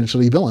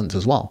potentially villains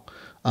as well,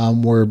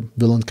 where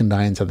villains can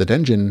die inside the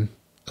dungeon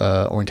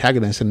or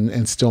antagonists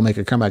and still make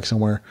a comeback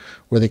somewhere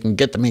where they can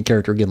get the main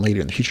character again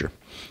later in the future.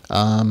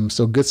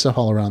 So good stuff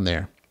all around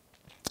there.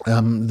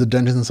 The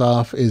dungeon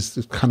stuff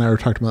is kind of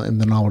talked about in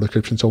the novel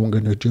description, so I won't go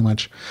into it too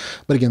much.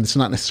 But again, it's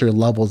not necessarily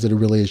levels. It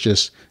really is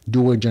just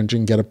do a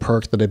dungeon, get a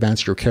perk that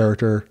advances your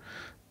character,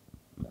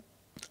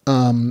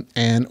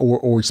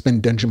 or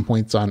spend dungeon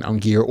points on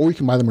gear, or you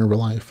can buy them in real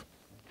life,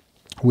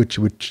 which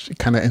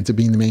kind of ends up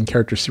being the main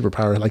character's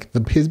superpower.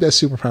 Like his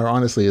best superpower,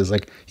 honestly, is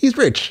like he's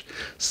rich,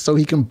 so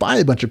he can buy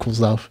a bunch of cool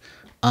stuff.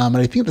 And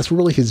I think that's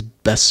really his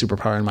best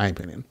superpower, in my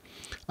opinion.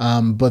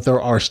 But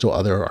there are still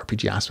other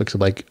RPG aspects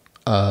of like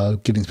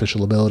getting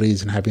special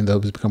abilities and having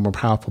those become more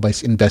powerful by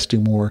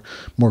investing more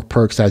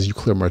perks as you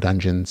clear more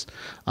dungeons.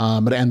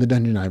 And the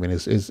dungeon diving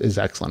is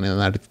excellent, and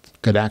that it's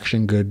good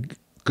action, good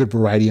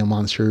variety of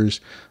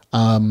monsters,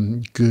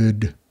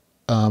 good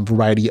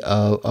variety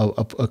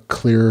of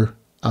clear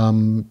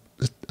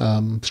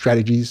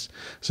strategies.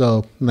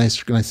 So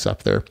nice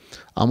stuff there.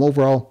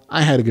 Overall,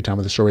 I had a good time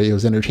with the story. It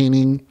was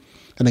entertaining,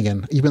 and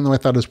again, even though I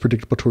thought it was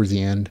predictable towards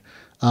the end,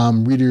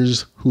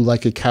 readers who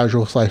like a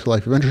casual slice of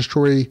life adventure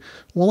story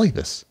will like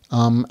this.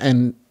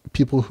 And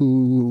people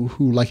who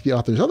like the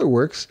author's other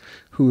works,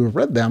 who have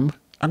read them,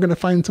 are going to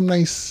find some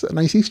nice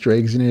Easter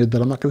eggs in here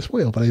that I'm not going to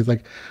spoil. But it's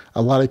like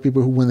a lot of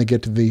people who, when they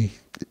get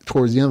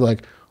towards the end, they're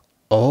like,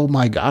 oh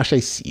my gosh, I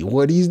see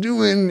what he's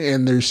doing,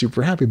 and they're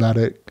super happy about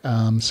it.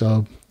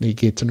 So they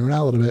get to nerd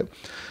out a little bit.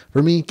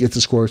 For me, gets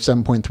a score of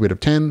 7.3 out of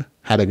 10.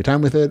 Had a good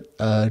time with it.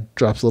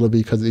 Drops a little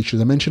bit because of the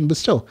issues I mentioned, but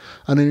still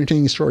an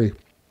entertaining story.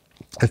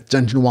 It's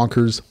Dungeon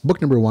Walkers,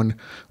 book number 1,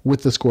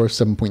 with the score of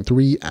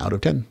 7.3 out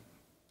of 10.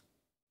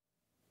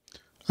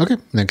 Okay,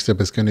 next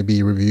up is going to be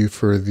a review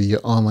for the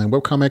online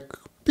webcomic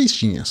Face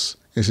Genius.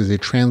 This is a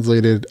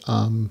translated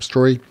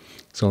story,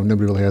 so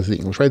nobody really has the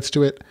English rights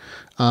to it.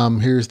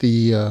 Here's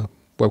the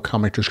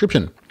webcomic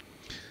description.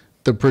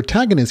 The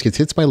protagonist gets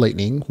hit by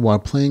lightning while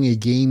playing a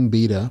game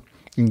beta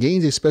and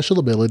gains a special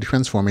ability to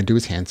transform into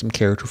his handsome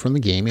character from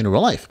the game in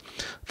real life.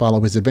 Follow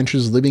his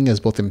adventures living as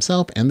both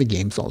himself and the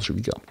game's alter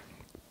ego.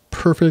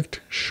 Perfect,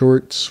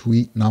 short,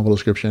 sweet novel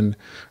description,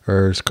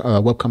 or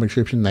webcomic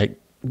description that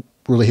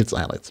really hits the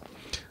highlights.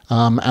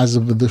 As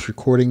of this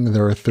recording,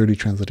 there are 30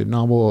 translated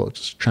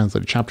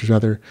chapters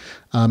rather.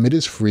 It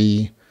is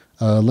free.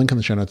 Link in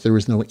the show notes. There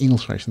is no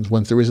English license.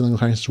 Once there is an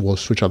English license, we'll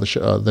switch out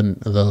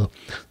the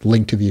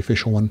link to the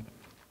official one.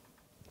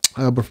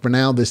 But for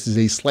now, this is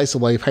a slice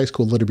of life high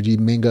school LitRPG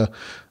manga,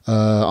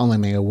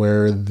 online manga,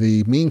 where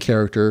the main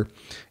character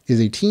is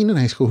a teen in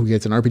high school who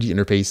gets an RPG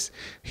interface.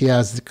 He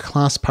has the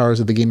class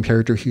powers of the game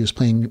character he was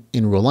playing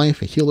in real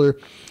life, a healer,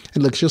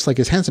 and looks just like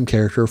his handsome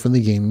character from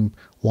the game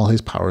while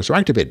his powers are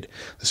activated.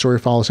 The story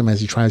follows him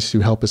as he tries to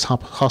help his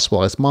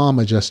hospitalized mom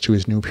adjust to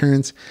his new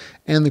appearance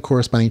and the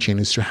corresponding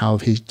changes to how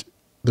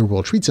the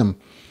world treats him,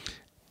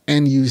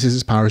 and uses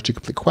his powers to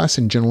complete quests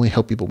and generally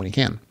help people when he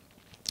can.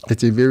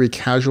 It's a very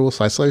casual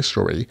slice of life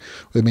story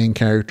where the main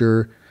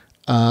character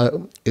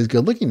is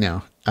good looking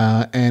now.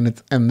 And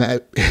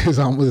that is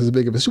almost as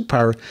big of a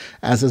superpower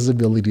as his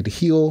ability to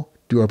heal,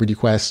 do RPG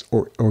quests,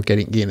 or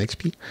gain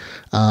XP.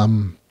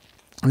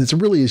 And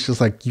it's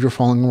just like you're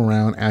following him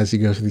around as he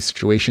goes through these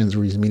situations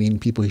where he's meeting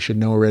people he should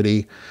know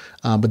already,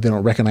 but they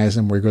don't recognize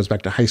him, where he goes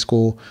back to high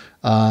school,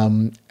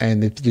 and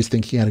they just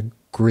think he had a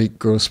great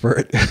growth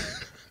spurt.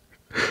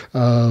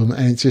 And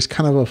it's just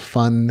kind of a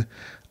fun,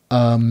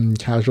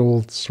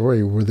 casual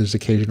story where there's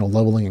occasional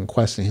leveling and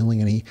quests and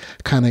healing, and he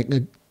kind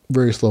of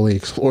very slowly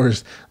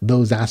explores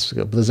those aspects of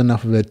it, but there's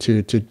enough of it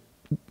to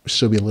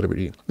still be a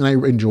LitRPG. And I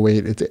enjoy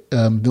it. It's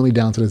the only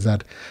downside is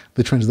that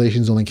the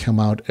translations only come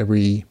out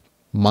every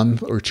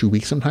month or 2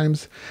 weeks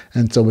sometimes,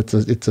 and so it's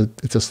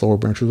a slower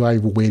burn. So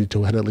I've waited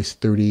till I had at least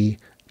 30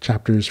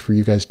 chapters for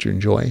you guys to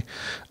enjoy.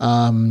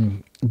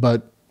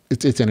 But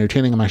it's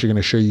entertaining. I'm actually going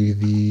to show you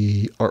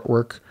the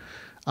artwork.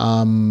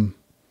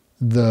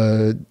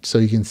 So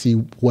you can see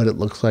what it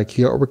looks like.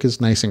 The artwork is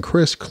nice and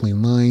crisp,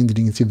 clean lines, and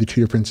you can see the two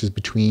differences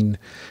between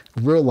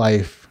real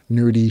life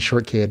nerdy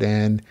short kid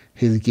and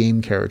his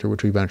game character,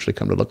 which will eventually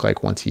come to look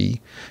like once he,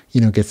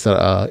 gets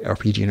the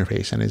RPG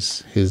interface and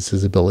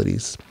his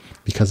abilities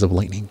because of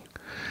lightning.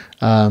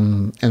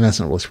 And that's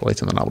not really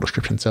spoiled in the novel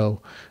description.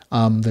 So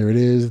there it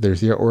is.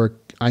 There's the artwork.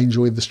 I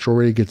enjoyed the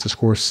story. It gets a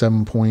score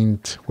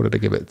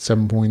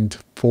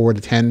 7.4 out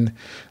of 10.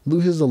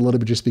 Loses a little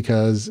bit just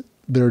because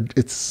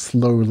it's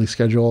slow release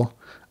schedule,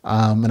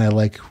 and I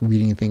like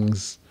reading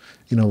things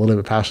a little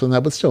bit faster than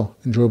that, but still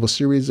enjoyable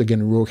series.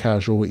 Again, real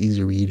casual,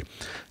 easy read,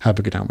 have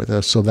a good time with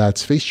us. So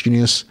that's Face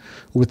Genius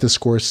with the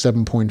score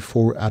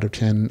 7.4 out of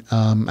 10.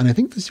 And I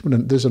think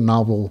there's a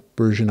novel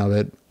version of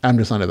it. I'm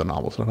just not in the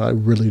novel, so I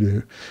really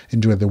do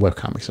enjoy the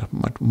webcomic stuff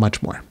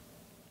much more.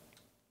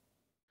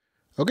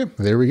 Okay,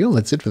 there we go.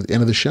 That's it for the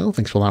end of the show.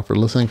 Thanks a lot for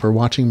listening, for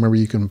watching. Remember,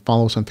 you can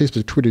follow us on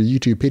Facebook, Twitter,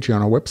 YouTube,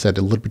 Patreon, our website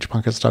at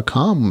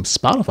litrpgpodcast.com,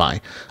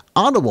 Spotify,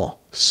 Audible.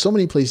 So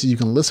many places you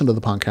can listen to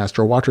the podcast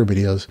or watch our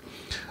videos.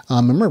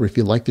 Remember, if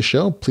you like the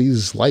show,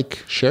 please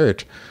share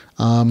it.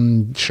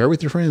 Share it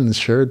with your friends,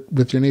 share it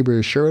with your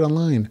neighbors, share it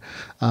online,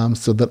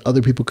 so that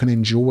other people can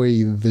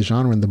enjoy the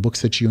genre and the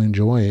books that you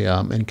enjoy,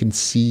 and can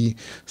see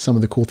some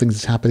of the cool things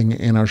that's happening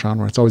in our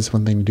genre. It's always a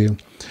fun thing to do.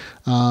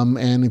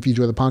 And if you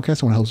enjoy the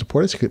podcast and want to help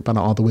support us, you can find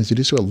out all the ways to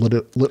do so at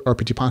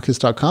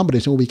litrpgpodcast.com. But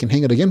until we can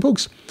hang out again,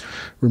 folks,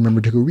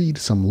 remember to go read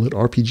some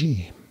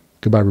LitRPG.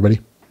 Goodbye,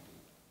 everybody.